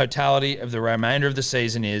 totality of the remainder of the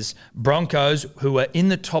season is Broncos, who were in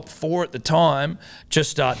the top 4 at the time, just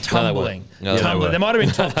start tumbling. No, they tumbling. weren't. They might have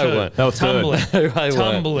been top They 2. weren't. They were third. Tumbling. They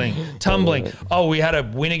weren't. Tumbling. Oh, we had a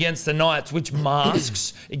win against the Knights, which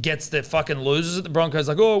masks. It gets the fucking losers at the Broncos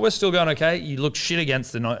like, oh, we're still going okay. You look shit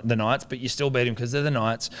against the Knights, but you still beat them because they're the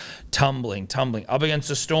Knights. Tumbling. Up against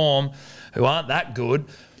the Storm, who aren't that good.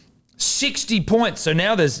 60 points. So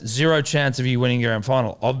now there's zero chance of you winning your own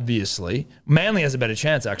final, obviously. Manly has a better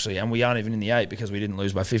chance, actually, and we aren't even in the 8 because we didn't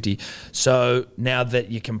lose by 50. So now that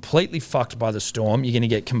you're completely fucked by the Storm, you're going to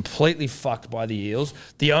get completely fucked by the Eels.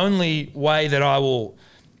 The only way that I will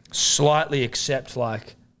slightly accept,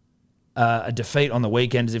 like, a defeat on the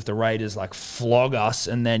weekend is if the Raiders, like, flog us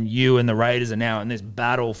and then you and the Raiders are now in this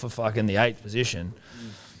battle for fucking the 8th position.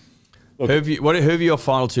 Who have your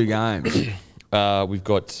final 2 games? We've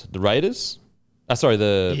got the Raiders.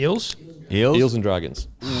 The Eels? Eels and Dragons.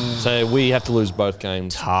 So we have to lose both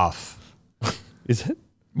games. Tough. Is it?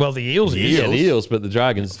 Well, the Eels. Yeah, the Eels, but the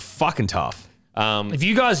Dragons. Fucking tough. If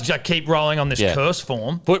you guys just keep rolling on this Yeah. curse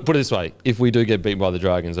form, Put it this way: if we do get beaten by the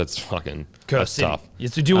Dragons, that's fucking curse that's city. tough.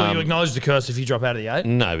 Yes, do you acknowledge the curse if you drop out of the 8?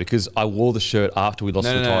 No, because I wore the shirt after we lost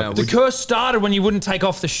No, the no, no, title. no. The curse started when you wouldn't take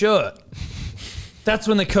off the shirt. That's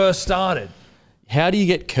when the curse started. How do you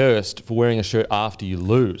get cursed for wearing a shirt after you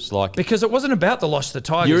lose? Like Because it wasn't about the loss to the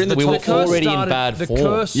Tigers. You're in the we top were four. already in bad the form.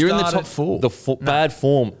 Curse You're in the started- top 4. the bad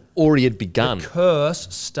form already had begun. The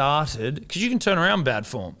curse started because you can turn around bad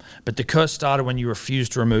form, but the curse started when you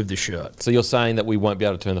refused to remove the shirt. So you're saying that we won't be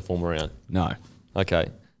able to turn the form around? No. Okay.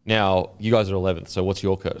 Now you guys are 11th. So what's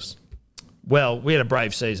your curse? Well, we had a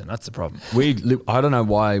brave season. That's the problem. I don't know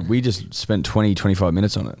why we just spent 20, 25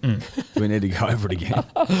 minutes on it. Do we need to go over it again?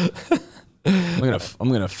 I'm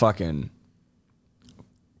gonna fucking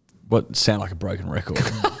sound like a broken record.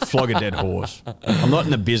 Flog a dead horse. I'm not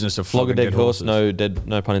in the business of Flog a flogging dead horse, horses.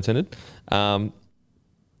 no pun intended.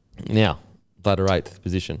 Now, ladder 8th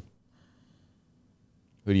position.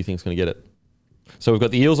 Who do you think is going to get it? So we've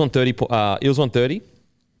got the Eels on 30. Eels on 30.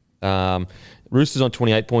 Roosters on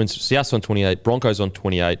 28 points. Souths on 28. Broncos on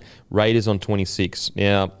 28. Raiders on 26.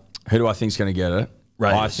 Now, Who do I think's going to get it?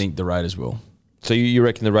 Raiders. I think the Raiders will so you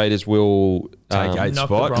reckon the Raiders will take 8 knock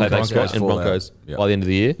spot. the take Broncos that spot and fall out. Broncos Yeah. by the end of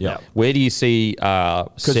the year? Yeah. Where do you see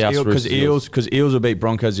Souths, Roosters? Because Eels will beat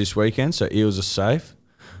Broncos this weekend, so Eels are safe.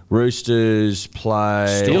 Roosters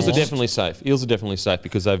play. Eels are definitely safe. Eels are definitely safe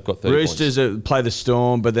because they've got 30 Roosters points. play the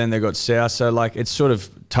Storm, but then they've got South. So, like, it's sort of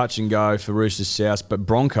touch and go for Roosters South. But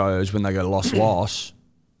Broncos, when they go loss,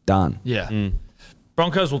 done. Yeah.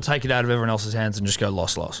 Broncos will take it out of everyone else's hands and just go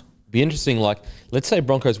loss. Be interesting, like, let's say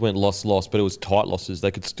Broncos went loss, but it was tight losses. They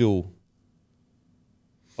could still...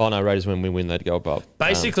 Oh, no, Raiders win, they'd go above.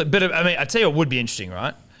 Basically, but I mean, I tell you what would be interesting,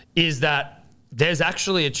 right? Is that there's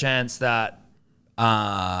actually a chance that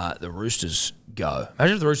the Roosters go.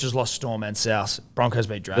 Imagine if the Roosters lost Storm and South, Broncos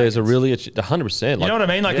beat Dragons. There's a really... 100%. You know what I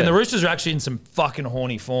mean? Like, and the Roosters are actually in some fucking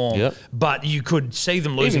horny form. Yep. But you could see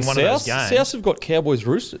them losing Even one of those games. South have got Cowboys That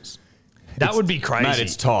Roosters. would be crazy. Mate,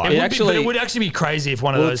 it's tight. It It would actually- but it would actually be crazy if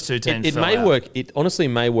one of those two teams It fell may out. work. It honestly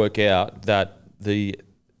may work out that the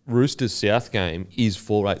Roosters South game is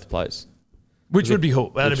for 8th place. Which would be cool.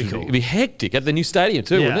 That'd be cool. It'd be hectic at the new stadium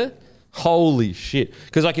too, Yeah. wouldn't it? Holy shit.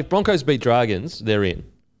 Because, like, if Broncos beat Dragons, they're in.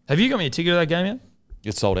 Have you got me a ticket to that game yet?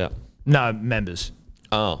 It's sold out. No, members.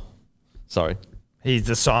 Oh, sorry.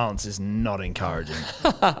 The silence is not encouraging.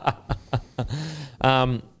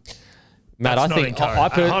 Matt, I think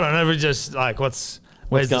hold on. Let me just what's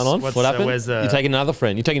going on? What happened? You're taking another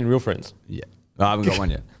friend. You're taking real friends. Yeah. I haven't got one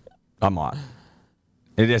yet. I might.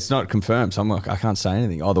 It's not confirmed, so I can't say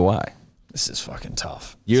anything either way. This is fucking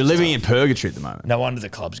tough. You're living in purgatory at the moment. No wonder the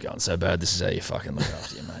club's going so bad. This is how you fucking look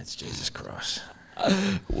after your mates. Jesus Christ.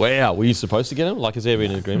 Wow. Were you supposed to get him? Like, has there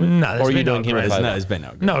been an agreement? No, or are you doing him a favour? There's been no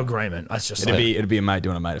agreement. No agreement. That's just It'd be a mate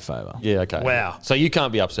doing a mate a favour. Yeah, okay. Wow. So you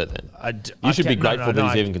can't be upset then. You should be grateful that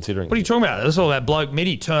he's even considering. What are you talking about? This is all about bloke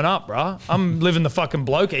Mitty. Turn up, bruh. I'm living the fucking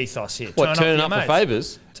bloke ethos here. What, turning up for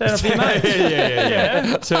favours? Turn up for your mates.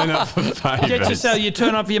 yeah. Turn up for favours. You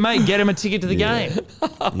turn up for your mate. Get him a ticket to the game.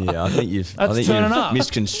 Yeah, I think you've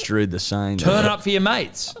misconstrued the saying. Turn up for your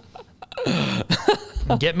mates.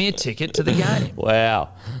 Get me a ticket to the game. Wow.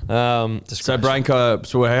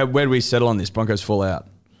 So where do we settle on this? Broncos fall out.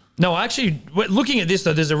 No, actually, looking at this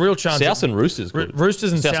though, there's a real chance. South and Roosters.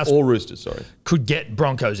 Roosters and South. All Roosters, sorry. Could get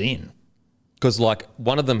Broncos in. Because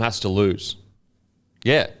one of them has to lose.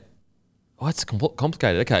 Yeah. Oh, it's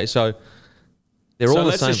complicated. Okay, so they're all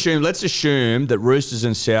the same. Let's assume that Roosters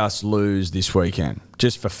and Souths lose this weekend,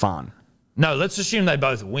 just for fun. No, let's assume they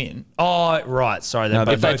both win. Oh, right. Sorry.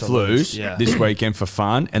 They both lose this weekend for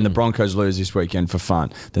fun, and the Broncos lose this weekend for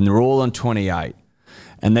fun. Then they're all on 28.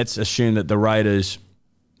 And let's assume that the Raiders,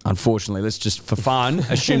 unfortunately, let's just, for fun,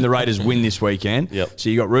 assume the Raiders win this weekend. Yep. So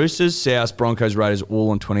you got Roosters, Souths, Broncos, Raiders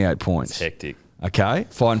all on 28 points. It's hectic. Okay?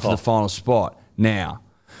 Fighting for the final spot. Now,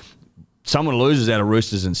 someone loses out of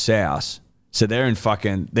Roosters and Souths. So they're in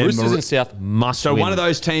fucking... Roosters and South must win. So one of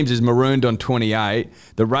those teams is marooned on 28.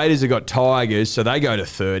 The Raiders have got Tigers, so they go to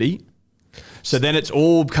 30. So then it's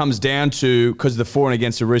all comes down to, because the for and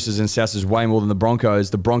against the Roosters and Souths is way more than the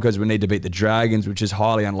Broncos would need to beat the Dragons, which is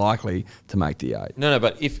highly unlikely to make the 8. No,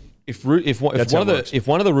 but if one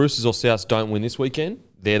of the Roosters or Souths don't win this weekend,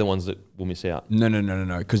 they're the ones that will miss out. No.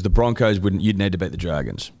 Because the Broncos you'd need to beat the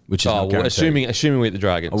Dragons, which is not guaranteed. Assuming we beat the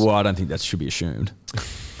Dragons. Well, I don't think that should be assumed.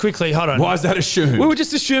 Quickly, hold on. Why is that assumed? We were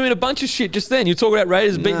just assuming a bunch of shit just then. You're talking about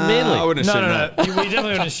Raiders beating Manly. I wouldn't assume that. We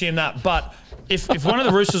definitely wouldn't assume that. But if one of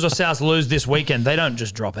the Roosters or Souths lose this weekend, they don't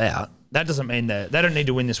just drop out. That doesn't mean they don't need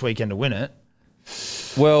to win this weekend to win it.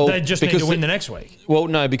 Well, they just need to win the next week. Well,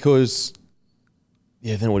 no, because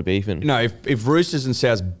then it would be even. No, if Roosters and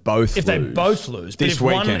Souths they both lose, but this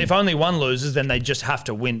weekend, if only one loses, then they just have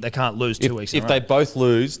to win. They can't lose 2 weeks. If they both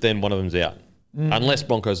lose, then one of them's out, unless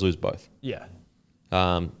Broncos lose both. Yeah.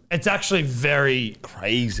 It's actually very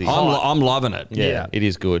crazy. I'm loving it. Yeah, it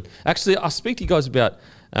is good. Actually, I speak to you guys about.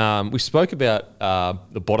 We spoke about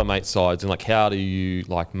the bottom 8 sides and how do you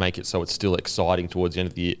make it so it's still exciting towards the end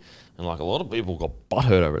of the year. And a lot of people got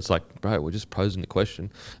butthurt over it. It's bro, we're just posing the question.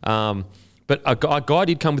 But a guy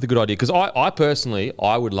did come with a good idea because I personally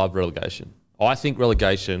would love relegation. I think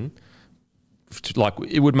relegation.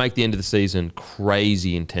 It would make the end of the season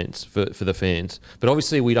crazy intense for the fans. But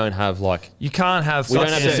obviously we don't have you can't have we don't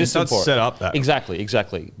have a system for it. Set up that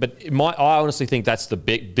exactly. But I honestly think that's the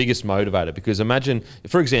biggest motivator because imagine,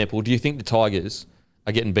 for example, do you think the Tigers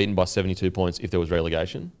are getting beaten by 72 points if there was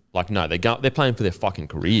relegation? No, they're playing for their fucking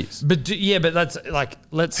careers. But that's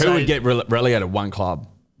let's say who would get relegated? One club.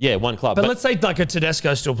 Yeah, one club. But let's say a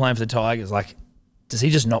Tedesco's still playing for the Tigers. Does he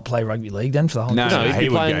just not play rugby league then for the whole? No,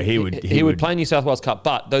 he would play New South Wales Cup,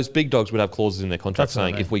 but those big dogs would have clauses in their contract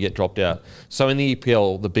saying if we get dropped out. So in the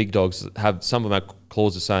EPL, the big dogs have some of them have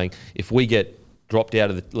clauses saying if we get dropped out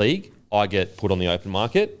of the league, I get put on the open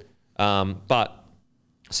market. But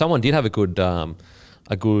someone did have a good, and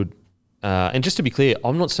just to be clear,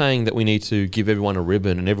 I'm not saying that we need to give everyone a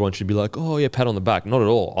ribbon and everyone should be like, oh yeah, pat on the back. Not at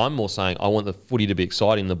all. I'm more saying I want the footy to be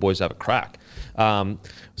exciting and the boys to have a crack.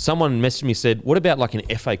 Someone messaged me said, what about an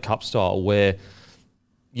FA Cup style where,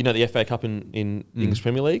 the FA Cup in English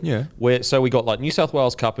Premier League? Yeah. So we got New South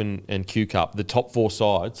Wales Cup and Q Cup, the top 4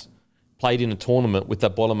 sides played in a tournament with the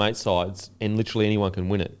bottom 8 sides and literally anyone can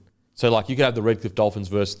win it. So you could have the Redcliffe Dolphins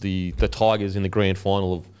versus the Tigers in the grand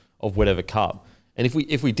final of whatever cup. And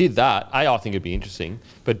if we did that, A, I think it'd be interesting.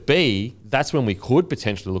 But B, that's when we could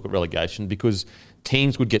potentially look at relegation because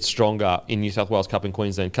teams would get stronger in New South Wales Cup and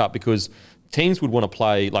Queensland Cup because teams would want to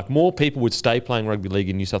play, more people would stay playing rugby league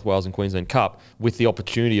in New South Wales and Queensland Cup with the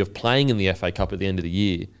opportunity of playing in the FA Cup at the end of the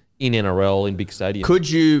year in NRL, in big stadiums.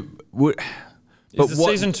 Is the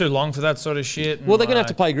season too long for that sort of shit? Well, they're going to have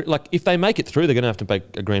to play, if they make it through, they're going to have to play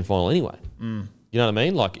a grand final anyway. You know what I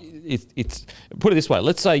mean? It's put it this way.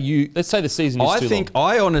 Let's say the season is too long.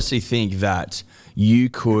 I honestly think that you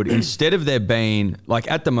could, instead of there being, like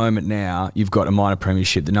at the moment now, you've got a minor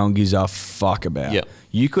premiership that no one gives a fuck about. Yeah.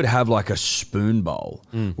 You could have like a spoon bowl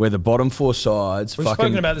where the bottom 4 sides We've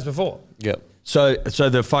spoken about this before. Yep. So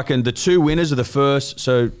the 2 winners of the first,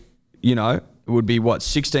 so, you know, it would be what,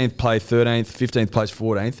 16th play 13th, 15th plays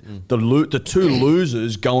 14th. The 2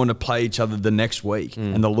 losers go on to play each other the next week.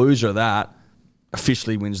 And the loser of that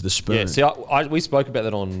officially wins the spoon. Yeah, see, we spoke about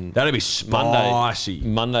that on That'd be spicy.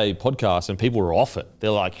 Monday podcast, and people were off it.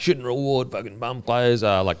 They're like, shouldn't reward fucking bum players,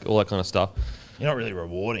 like all that kind of stuff. You're not really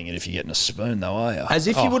rewarding it if you're getting a spoon, though, are you? As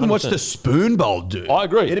if you wouldn't watch the spoon bowl, dude. I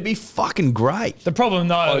agree. It'd be fucking great. The problem,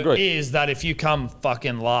 though, agree. is that if you come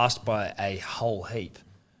fucking last by a whole heap,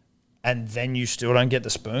 and then you still don't get the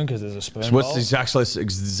spoon because there's a spoon So bowl. what's exactly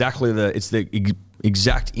the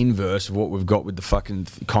exact inverse of what we've got with the fucking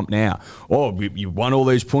comp now. Oh, you won all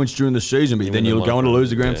these points during the season, but then you're going to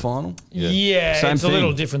lose the grand final. Yeah, Same it's thing. a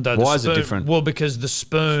little different though. Why The is it spoon- different? Well, because the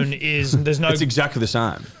spoon is there's It's exactly the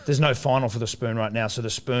same. no final for the spoon right now. So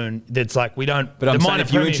the spoon, it's like we don't. But I'm the saying minor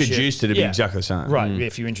if you premiership- introduced it, it'd be exactly the same. Right,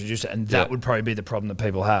 if you introduced it, and that would probably be the problem that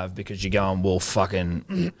people have because you're going, well,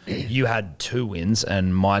 fucking, you had 2 wins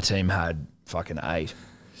and my team had fucking 8.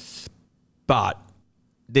 But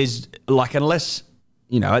there's like, unless,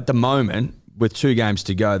 you know, at the moment with 2 games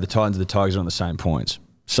to go, the Titans and the Tigers are on the same points.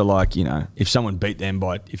 So like, you know, if someone beat them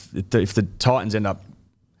by, if the Titans end up,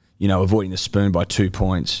 you know, avoiding the spoon by 2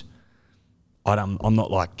 points, I'm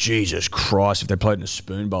not like, Jesus Christ, if they played in a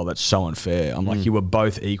spoon bowl, that's so unfair. I'm like, you were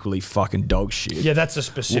both equally fucking dog shit. Yeah, that's a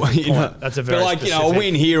specific Well, you point. know, That's a very but like, specific. you know, a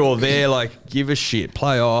win here or there, like, give a shit.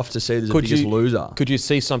 Play off to see who's the biggest loser. Could you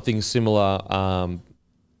see something similar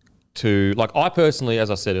to, like, I personally,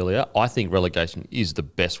 as I said earlier, I think relegation is the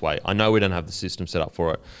best way. I know we don't have the system set up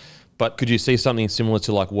for it, but could you see something similar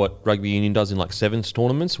to like what rugby union does in like sevens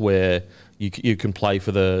tournaments where you can play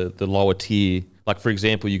for the lower tier? Like, for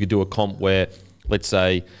example, you could do a comp where, let's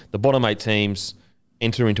say, the bottom 8 teams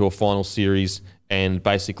enter into a final series and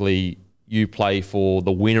basically you play for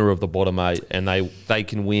the winner of the bottom 8 and they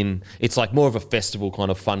can win. It's like more of a festival kind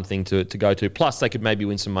of fun thing to go to. Plus, they could maybe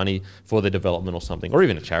win some money for their development or something, or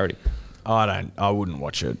even a charity. I wouldn't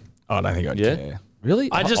watch it. I don't think I'd care. Really?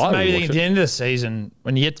 I just would maybe think watch at it. the end of the season,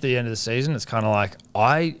 when you get to the end of the season, it's kind of like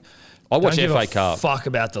I watch don't give FA a Cup. fuck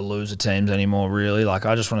about the loser teams anymore. Really, like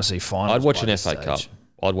I just want to see finals. I'd watch by an this FA stage. Cup.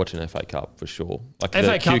 I'd watch an FA Cup for sure. Like FA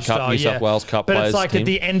the Q Cup style, New yeah. South Wales Cup but players it's like team. at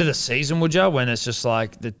the end of the season, would you? When it's just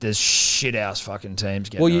like that, there's shit ass fucking teams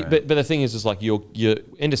getting. Well, around. but the thing is like your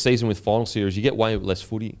end of season with final series, you get way less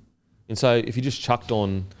footy, and so if you just chucked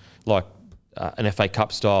on like an FA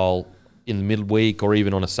Cup style in the midweek or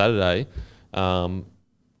even on a Saturday, I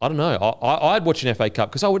don't know. I'd watch an FA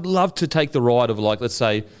Cup because I would love to take the ride of like, let's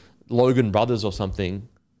say, Logan Brothers or something.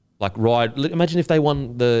 Like ride. Imagine if they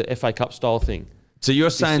won the FA Cup style thing. So you're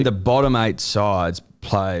saying the bottom 8 sides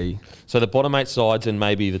play... So the bottom 8 sides and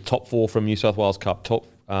maybe the top 4 from New South Wales Cup, top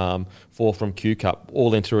 4 from Q Cup,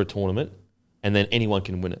 all enter a tournament, and then anyone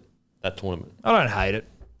can win it, that tournament. I don't hate it.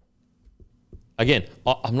 Again,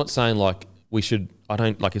 I'm not saying like we should, I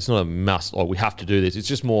don't, like it's not a must or we have to do this. It's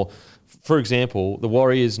just more, for example, the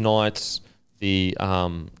Warriors, Knights, the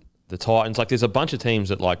Titans, like there's a bunch of teams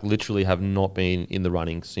that like literally have not been in the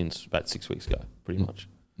running since about 6 weeks ago, pretty much.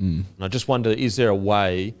 And I just wonder, is there a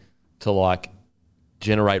way to like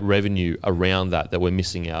generate revenue around that we're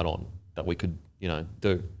missing out on that we could, you know,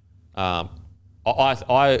 do? I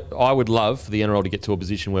would love for the NRL to get to a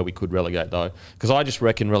position where we could relegate though, because I just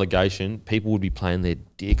reckon relegation, people would be playing their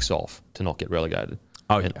dicks off to not get relegated.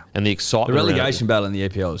 Oh, and, yeah. and the excitement, The around it relegation battle in the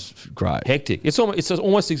EPL is great. is hectic. It's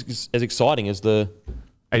almost as exciting as the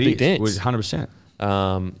big dance. 100%.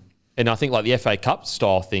 And I think like the FA Cup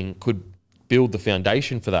style thing could build the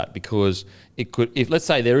foundation for that, because it could, if let's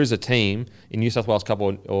say there is a team in New South Wales Cup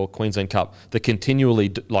or Queensland Cup that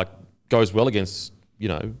continually like goes well against, you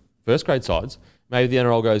know, first grade sides, maybe the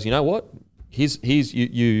NRL goes, you know what, here's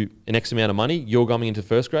you an X amount of money, you're going into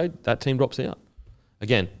first grade, that team drops out.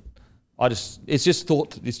 Again, it's just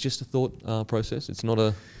a thought process. It's not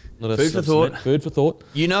a Food for thought. Food for thought.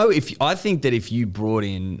 You know, I think that if you brought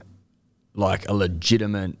in like a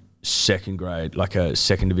legitimate second grade, like a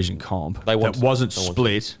second division comp They want that to. wasn't They want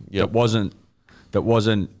split, Yep. that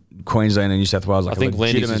wasn't Queensland and New South Wales, like I think a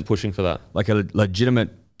Landis is legitimate, pushing for that. like a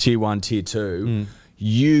legitimate tier 1, tier 2,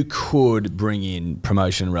 you could bring in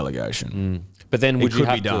promotion and relegation. But then would It you could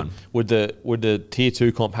have be done. to, would the tier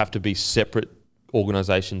 2 comp have to be separate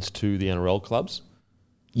organisations to the NRL clubs?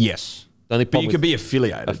 Yes. The only But problem you is could be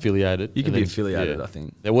affiliated. affiliated. You could and be then- affiliated, I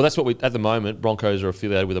think. Yeah, well, that's what we at the moment. Broncos are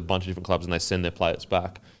affiliated with a bunch of different clubs, and they send their players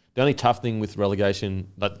back. The only tough thing with relegation,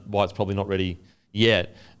 why it's probably not ready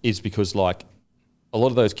yet, is because like a lot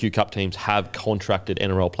of those Q Cup teams have contracted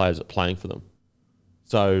NRL players that are playing for them.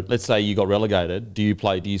 So let's say you got relegated. Do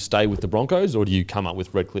you stay with the Broncos or do you come up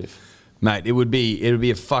with Redcliffe? Mate, it would be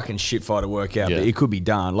a fucking shit fight to work out, Yeah. but it could be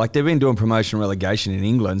done. Like they've been doing promotion and relegation in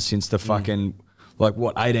England since the fucking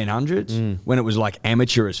 1800s when it was like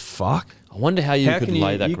amateur as fuck. I wonder how you could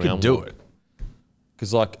lay that you groundwork. could do it.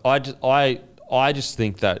 Because like I just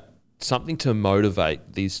think that something to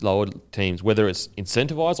motivate these lower teams, whether it's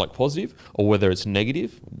incentivized like positive or whether it's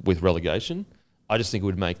negative with relegation, I just think it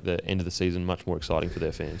would make the end of the season much more exciting for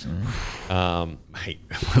their fans. Mate,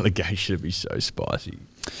 relegation would be so spicy.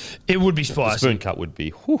 It would be The spicy. Spoon Cup would be,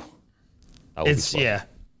 whew, that would be It's spicy.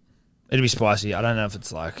 it'd be spicy. I don't know if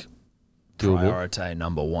it's like Doable. priority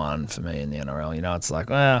number one for me in the NRL. You know, it's like,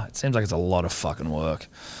 well, it seems like it's a lot of fucking work.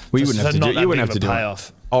 Well, you Just wouldn't have to not do. that You wouldn't big have to of a do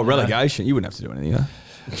payoff. Oh, you know? relegation. You wouldn't have to do anything.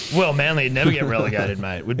 Well, Manly would never get relegated,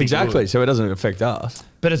 mate. Would be Exactly. good. So it doesn't affect us.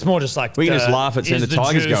 But it's more just like We can just laugh at seeing is the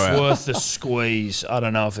Tigers juice go out. worth the squeeze? I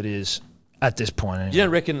don't know if it is at this point. Anyway. You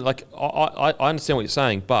don't reckon, like, I understand what you're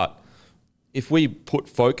saying, but if we put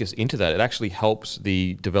focus into that, it actually helps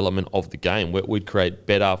the development of the game. We'd create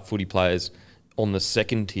better footy players on the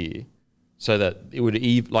second tier so that it would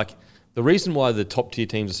the reason why the top tier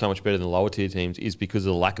teams are so much better than the lower tier teams is because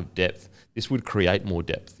of the lack of depth. This would create more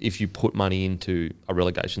depth if you put money into a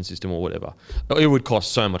relegation system or whatever. It would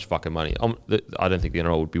cost so much fucking money. I don't think the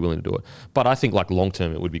NRL would be willing to do it. But I think like long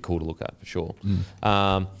term it would be cool to look at for sure.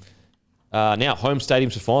 Now, home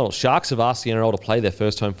stadiums for finals. Sharks have asked the NRL to play their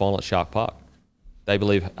first home final at Shark Park. They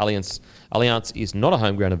believe Allianz is not a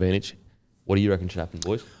home ground advantage. What do you reckon should happen,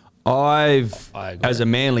 boys? I agree. As a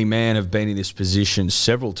Manly man, have been in this position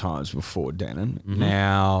several times before, Dannon.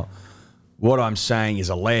 Now, what I'm saying is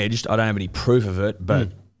alleged. I don't have any proof of it,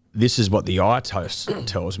 but this is what the eye test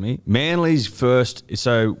tells me. Manly's first.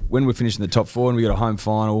 So when we're finishing the top four and we got a home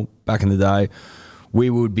final back in the day,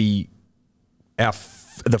 we would be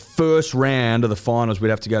the first round of the finals. We'd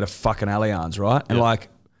have to go to fucking Allianz, right? And like.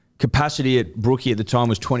 Capacity at Brookie at the time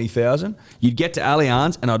was 20,000. You'd get to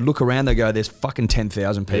Allianz and I'd look around, they'd go, there's fucking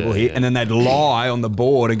 10,000 people here. And then they'd lie on the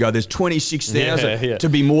board and go, there's 26,000 to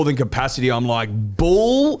be more than capacity. I'm like,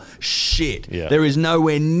 bullshit. Yeah. There is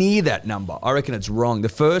nowhere near that number. I reckon it's wrong. The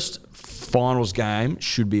first finals game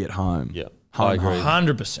should be at home. Yeah, Home, I agree. home.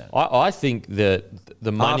 100%. I think that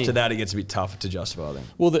the money... After that, it gets a bit tougher to justify then.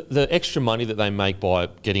 Well, the extra money that they make by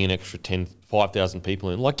getting an extra 5,000 people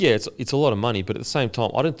in, like, yeah, it's a lot of money, but at the same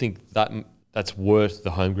time, I don't think that's worth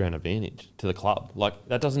the home ground advantage to the club. Like,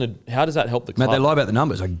 that doesn't... How does that help the club? Mate, they lie about the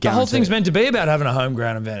numbers. I guarantee. The whole thing's meant to be about having a home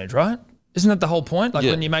ground advantage, right? Isn't that the whole point? Like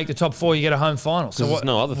Yeah. when you make the top four, you get a home final. So there's what?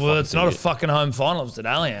 no other well, fucking it's not a thing. fucking home final. It's at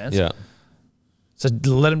Allianz. Yeah. So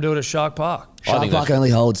let them do it at Shark Park. I Shark think Park that's- only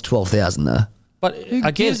holds 12,000 though. But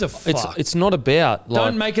again, gives a fuck? it's not about... Like,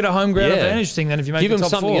 Don't make it a home ground Yeah. advantage thing then if you make Give the them top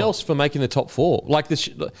something four. else for making the top four. Like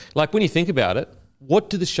like when you think about it, what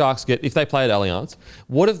do the Sharks get if they play at Allianz?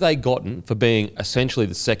 What have they gotten for being essentially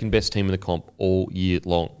the second best team in the comp all year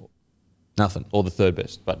long, Nothing. or the third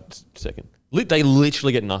best, but second? They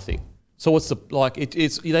literally get nothing. So what's the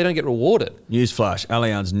It's they don't get rewarded. Newsflash,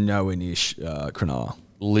 Allianz nowhere near Cronulla.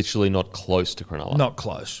 Literally not close to Cronulla. Not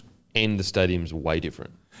close. And the stadium's way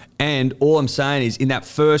different. And all I'm saying is, in that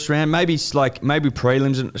first round, maybe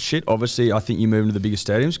prelims and shit. Obviously, I think you move into the bigger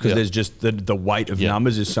stadiums because Yeah. there's just the weight of Yeah.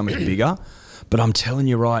 numbers is so much bigger. But I'm telling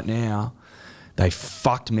you right now, they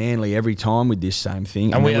fucked Manly every time with this same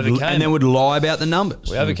thing, And we then overcame and then would lie about the numbers.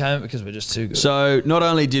 We overcame it because we're just too good. So not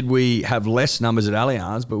only did we have less numbers at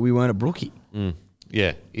Allianz, but we weren't at Brookie.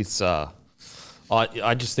 Yeah, it's I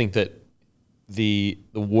just think that the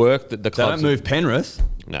work that the They clubs don't move Penrith.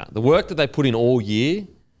 the work that they put in all year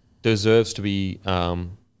deserves to be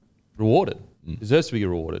rewarded. Deserves to be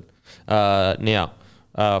rewarded. Now,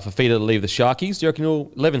 for Fida to leave the Sharkies, do you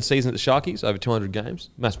reckon 11 seasons at the Sharkies, over 200 games?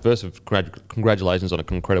 Massive congratulations on an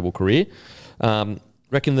incredible career.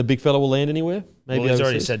 Reckon the big fella will land anywhere? Maybe Well, he's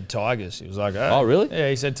already overseas? said Tigers. He was like, Oh, really? Yeah,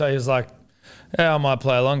 he said, he was like, yeah, I might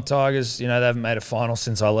play along Tigers. You know, they haven't made a final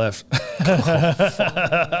since I left.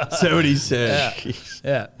 That's what he said.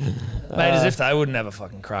 Yeah. Mate, as if they wouldn't have a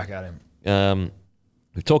fucking crack at him.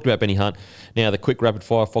 We've talked about Benny Hunt. Now, the quick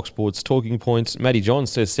rapid-fire Fox Sports talking points. Matty John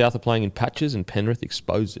says South are playing in patches and Penrith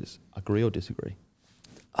exposes. Agree or disagree?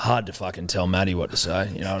 Hard to fucking tell Matty what to say.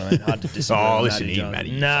 You know what I mean? Hard to disagree. Oh, with listen Matty here, John.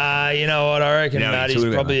 Matty. Nah, you know what? I reckon You know what you're Matty's talking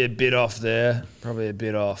about, probably a bit off there. Probably a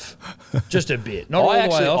bit off. Just a bit. Not all I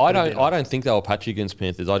the way off, but a bit I off. don't think they were patchy against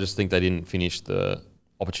Panthers. I just think they didn't finish the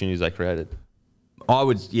opportunities they created. I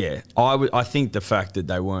think the fact that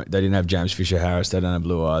they didn't have James Fisher-Harris, they don't have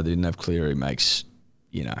Luai, they didn't have Cleary makes,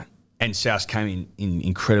 and South came in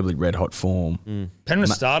incredibly red hot form.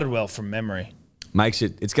 Penrith started well from memory.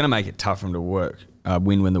 It's going to make it tough for them to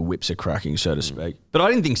win when the whips are cracking, so to speak. But I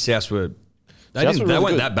didn't think South were. They Souths were really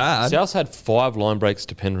weren't good. that bad. Souths had 5 line breaks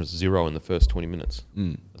to Penrith's 0 in the first 20 minutes. I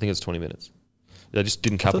think it's 20 minutes. They just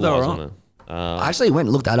didn't thought they capitalise were on on. it. I actually went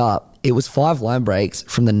and looked that up. It was 5 line breaks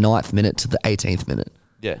from the 9th minute to the 18th minute.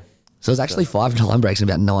 Yeah. So it was actually 5 line breaks in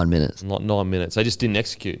about 9 minutes. Not 9 minutes. They just didn't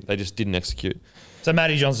execute. So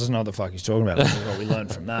Matty Johns doesn't know what the fuck he's talking about. This is what we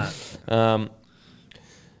learned from that.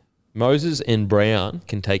 Moses and Brown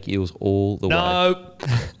can take Eels all the way. No.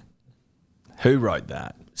 Who wrote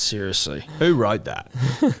that? Seriously. Who wrote that?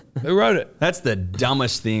 Who wrote it? That's the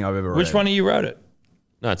dumbest thing I've ever read. Which one of you wrote it?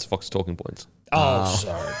 No, it's Fox Talking Points. Oh,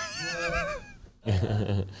 sorry.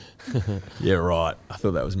 Yeah, right. I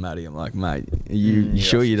thought that was Matty. I'm like, mate, are you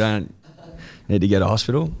sure you don't need to go to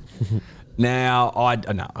hospital? Now, I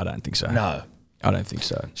don't think so. No. I don't think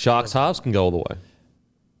so. Sharks halves can go all the way.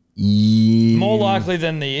 More likely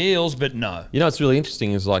than the Eels, but no. You know what's really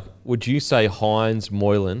interesting is like, would you say Hines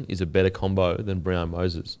Moylan is a better combo than Brown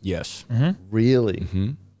Moses? Yes. Really?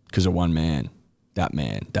 Because of one man. That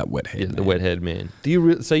wet head. Yeah, man. the wet head man. Do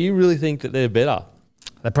you so you really think that they're better?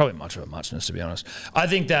 They're probably much of a muchness, to be honest. I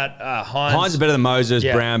think that Hines is better than Moses,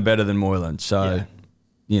 Yeah. Brown better than Moylan. So,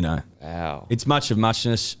 Wow. it's much of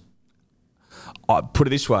muchness. I put it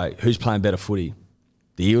this way: who's playing better footy,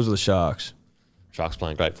 the Eels or the Sharks? Sharks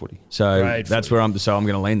playing great footy. So Great that's footy. where I'm going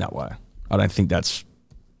to lean that way. I don't think that's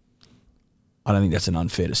an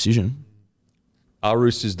unfair decision. Are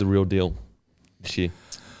Roosters the real deal this year?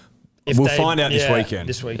 If We'll find out this weekend.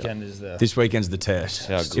 This weekend is the. This weekend's the test.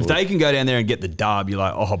 How If good. they can go down there and get the dub, you're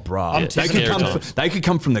like, oh, bruh. I'm They tipping could come. times. They could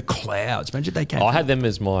come from the clouds. Imagine if they came. I had them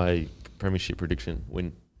as my premiership prediction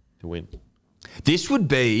to win. This would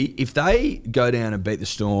be if they go down and beat the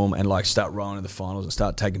Storm and like start rolling in the finals and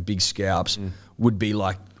start taking big scalps. Would be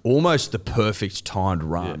like almost the perfect timed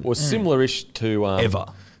run It was similar-ish to ever.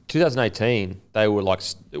 2018. They were like,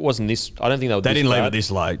 it wasn't this. I don't think they were. They this didn't leave bad. it this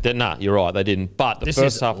late. Nah, you're right. They didn't. But the This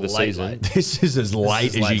first is half of the late, season, late. This is as late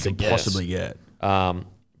as as late you as can it gets. possibly get.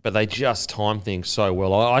 but they just time things so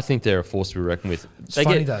well. I think they're a force to be reckoned with.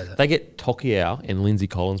 funny though that- They get Tokiao and Lindsay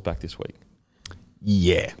Collins back this week.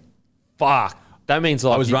 Yeah. Fuck. That means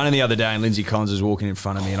like I was running the other day and Lindsay Collins was walking in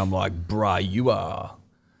front of me and I'm like, bruh, you are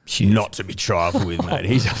not to be trifled with, mate.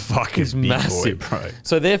 He's a fucking big massive, boy, bro.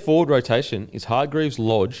 So their forward rotation is Hargreaves,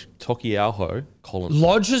 Lodge, Tokiao, Collins.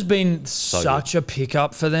 Lodge has been such a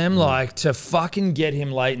pickup for them, like to fucking get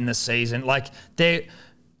him late in the season. Like they,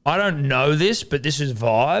 I don't know this, but this is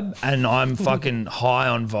vibe, and I'm fucking high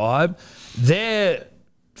on vibe. Their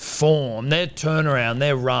form, their turnaround,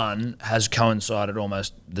 their run has coincided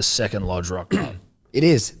almost the second Lodge rock up. It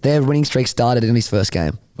is. Their winning streak started in his first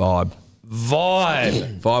game. Vibe.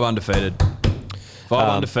 Vibe. Undefeated.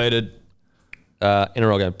 Undefeated.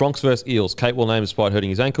 NRL game. Bronx versus Eels. Kate will name despite hurting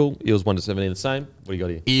his ankle. Eels 1-17 the same. What do you got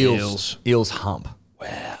here? Eels hump.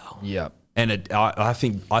 Yep. And I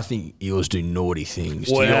think Eels do naughty things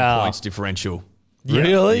to your Wow. points differential.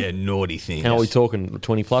 Really? Yeah, naughty things. How are we talking?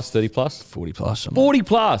 20 plus, 30 plus? 40 plus. something. 40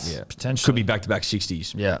 plus? Yeah. Potentially. Could be back-to-back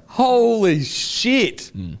 60s. Yeah. Holy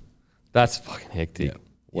shit. That's fucking hectic. Yeah.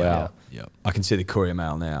 Wow. Yeah. I can see the Courier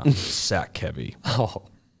Mail now. Sack Kevy. Oh.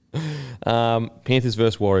 Panthers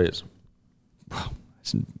versus Warriors. I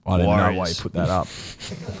don't know why you Warriors. put that up.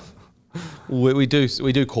 We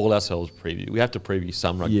do call ourselves preview. We have to preview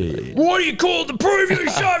some rugby. Yeah. What do you call the preview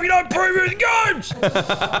show if you don't preview the games?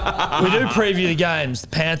 We do preview the games. The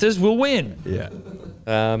Panthers will win.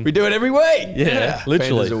 Yeah. We do it every week. Yeah, literally.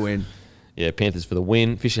 Panthers will win. Yeah, Panthers for the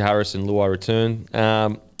win. Fisher Harris and Luai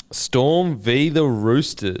return. Storm v the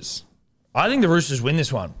Roosters. I think the Roosters win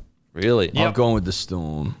this one. Really? Yep. I've gone with the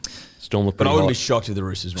Storm. Storm look But pretty I wouldn't be hot. shocked if the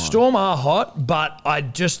Roosters won. Storm are hot, but I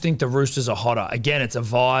just think the Roosters are hotter. Again, it's a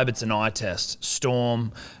vibe, it's an eye test.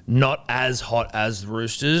 Storm, not as hot as the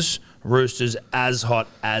Roosters. Roosters, as hot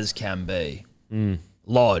as can be.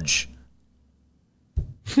 Lodge.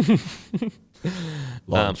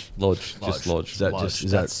 Lodge. Lodge. Just Lodge. Is that Lodge. just,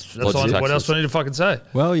 is That's Lodge all, is what else Texas. do I need to fucking say?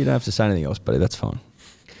 well, you don't have to say anything else, buddy. That's fine.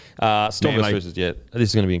 Storm Manly. versus yeah. This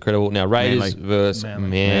is going to be incredible. Now Raiders Manly. versus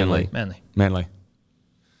Manly. Manly. Manly.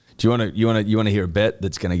 Do you want to hear a bet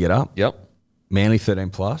that's going to get up? Yep. Manly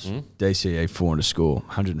 13 plus, DCE 4 to score,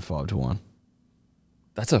 105 to 1.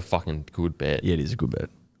 That's a fucking good bet. Yeah, it is a good bet.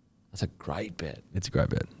 That's a great bet. It's a great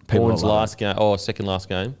bet. People Horns love last game. Oh, second last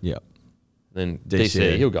game. it. Yeah, Then DCE.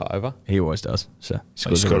 DC, he'll go over. he always does. So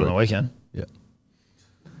He scored on the weekend. Yeah.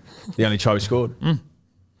 The only try we scored.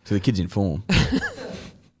 So the kid's in form.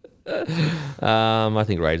 I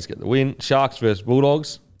think Raiders get the win. Sharks versus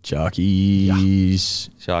Bulldogs. Sharkies.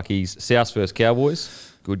 Sharkies. South versus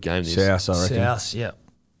Cowboys. Good game this. South, I reckon. South, yeah.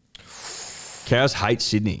 Cows hate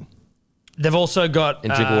Sydney. They've also got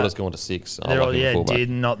And Drinkwater's gone to 6. I they're like all, him at yeah, fullback. did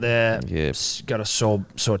not there. Yeah. Got a sore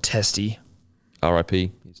testy. RIP.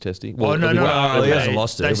 He's testy. Oh no, it'll be no, back. Well, he RIP. hasn't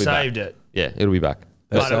lost it. They It'll be back. saved it. Yeah, it'll be back.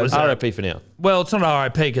 But it was RIP for now. well, it's not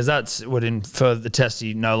RIP because that's would infer the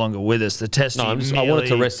testy no longer with us. The testy. No, I wanted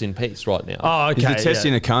to rest in peace right now. Oh, okay. Is the test yeah.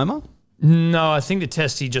 in a coma? No, I think the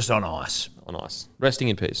testy just on ice. Oh, nice. Resting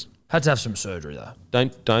in peace. Had to have some surgery though.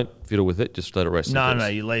 Don't fiddle with it. Just let it rest No, in no,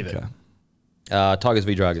 peace. you leave it. Tigers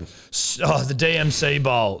v Dragons. Oh, the DMC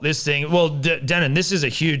Bowl. This thing. Well, Denon, this is a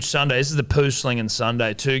huge Sunday. This is the poo slinging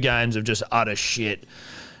Sunday. 2 games of just utter shit.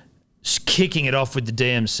 Just kicking it off with the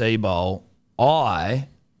DMC Bowl. I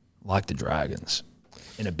like the Dragons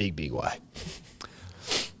in a big, big way.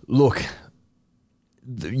 Look,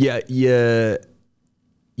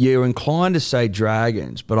 you're inclined to say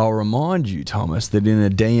Dragons, but I'll remind you, Thomas, that in a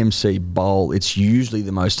DMC Bowl, it's usually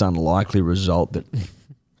the most unlikely result that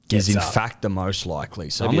is in fact the most likely.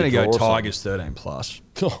 So Maybe I'm going to a go draw or Tigers 13 plus.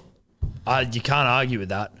 You can't argue with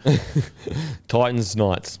that. Titans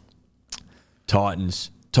Knights. Titans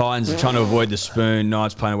are trying to avoid the spoon.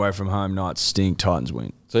 Knights playing away from home. Knights stink. Titans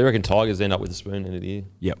win. So you reckon Tigers end up with the spoon end of the year?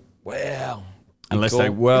 Yep. Wow. Unless call.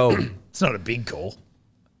 they It's not a big call.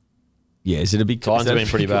 yeah. Is it a big? Titans is that have a been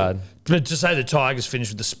pretty big call? bad. But to say the Tigers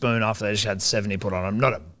finished with the spoon after they just had 70 put on them,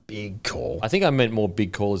 not a big call. I think I meant more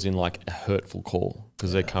big call as in like a hurtful call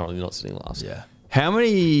because they're currently not sitting last. Yeah. How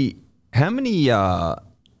many?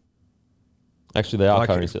 Actually, they are Like-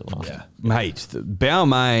 currently sitting last. Yeah. Mate, the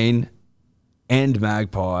Balmain and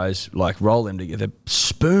Magpies, like roll them together.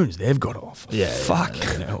 Spoons they've got off. Yeah, Fuck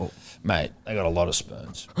hell. Mate, they got a lot of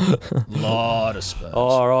spoons. lot of spoons.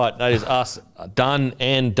 All right, that is us done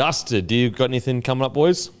and dusted. Do you got anything coming up,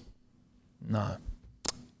 boys? No.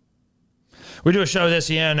 We do a show with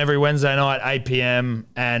SEN every Wednesday night, 8 p.m,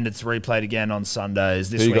 and it's replayed again on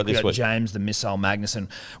Sundays. This Who you week got we this got week? James the Missile Magnuson.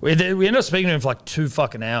 We ended up speaking to him for like 2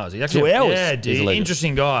 fucking hours. He actually, 2 hours? Yeah, He's a dude. legend.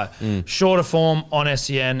 Interesting guy. Shorter form on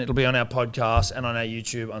SEN. It'll be on our podcast and on our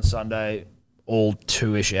YouTube on Sunday. All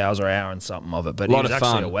 2-ish hours or hour and something of it. But A he lot was of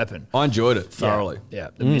actually fun. a weapon. I enjoyed it thoroughly. Yeah,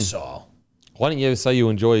 the missile. Why don't you ever say you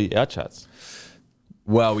enjoy our chats?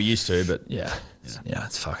 Well, we used to, but Yeah. Yeah,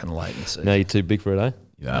 it's fucking late in the season. Now you're too big for it, eh?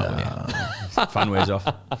 fun wears off.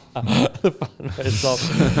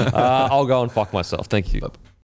 I'll go and fuck myself. Thank you.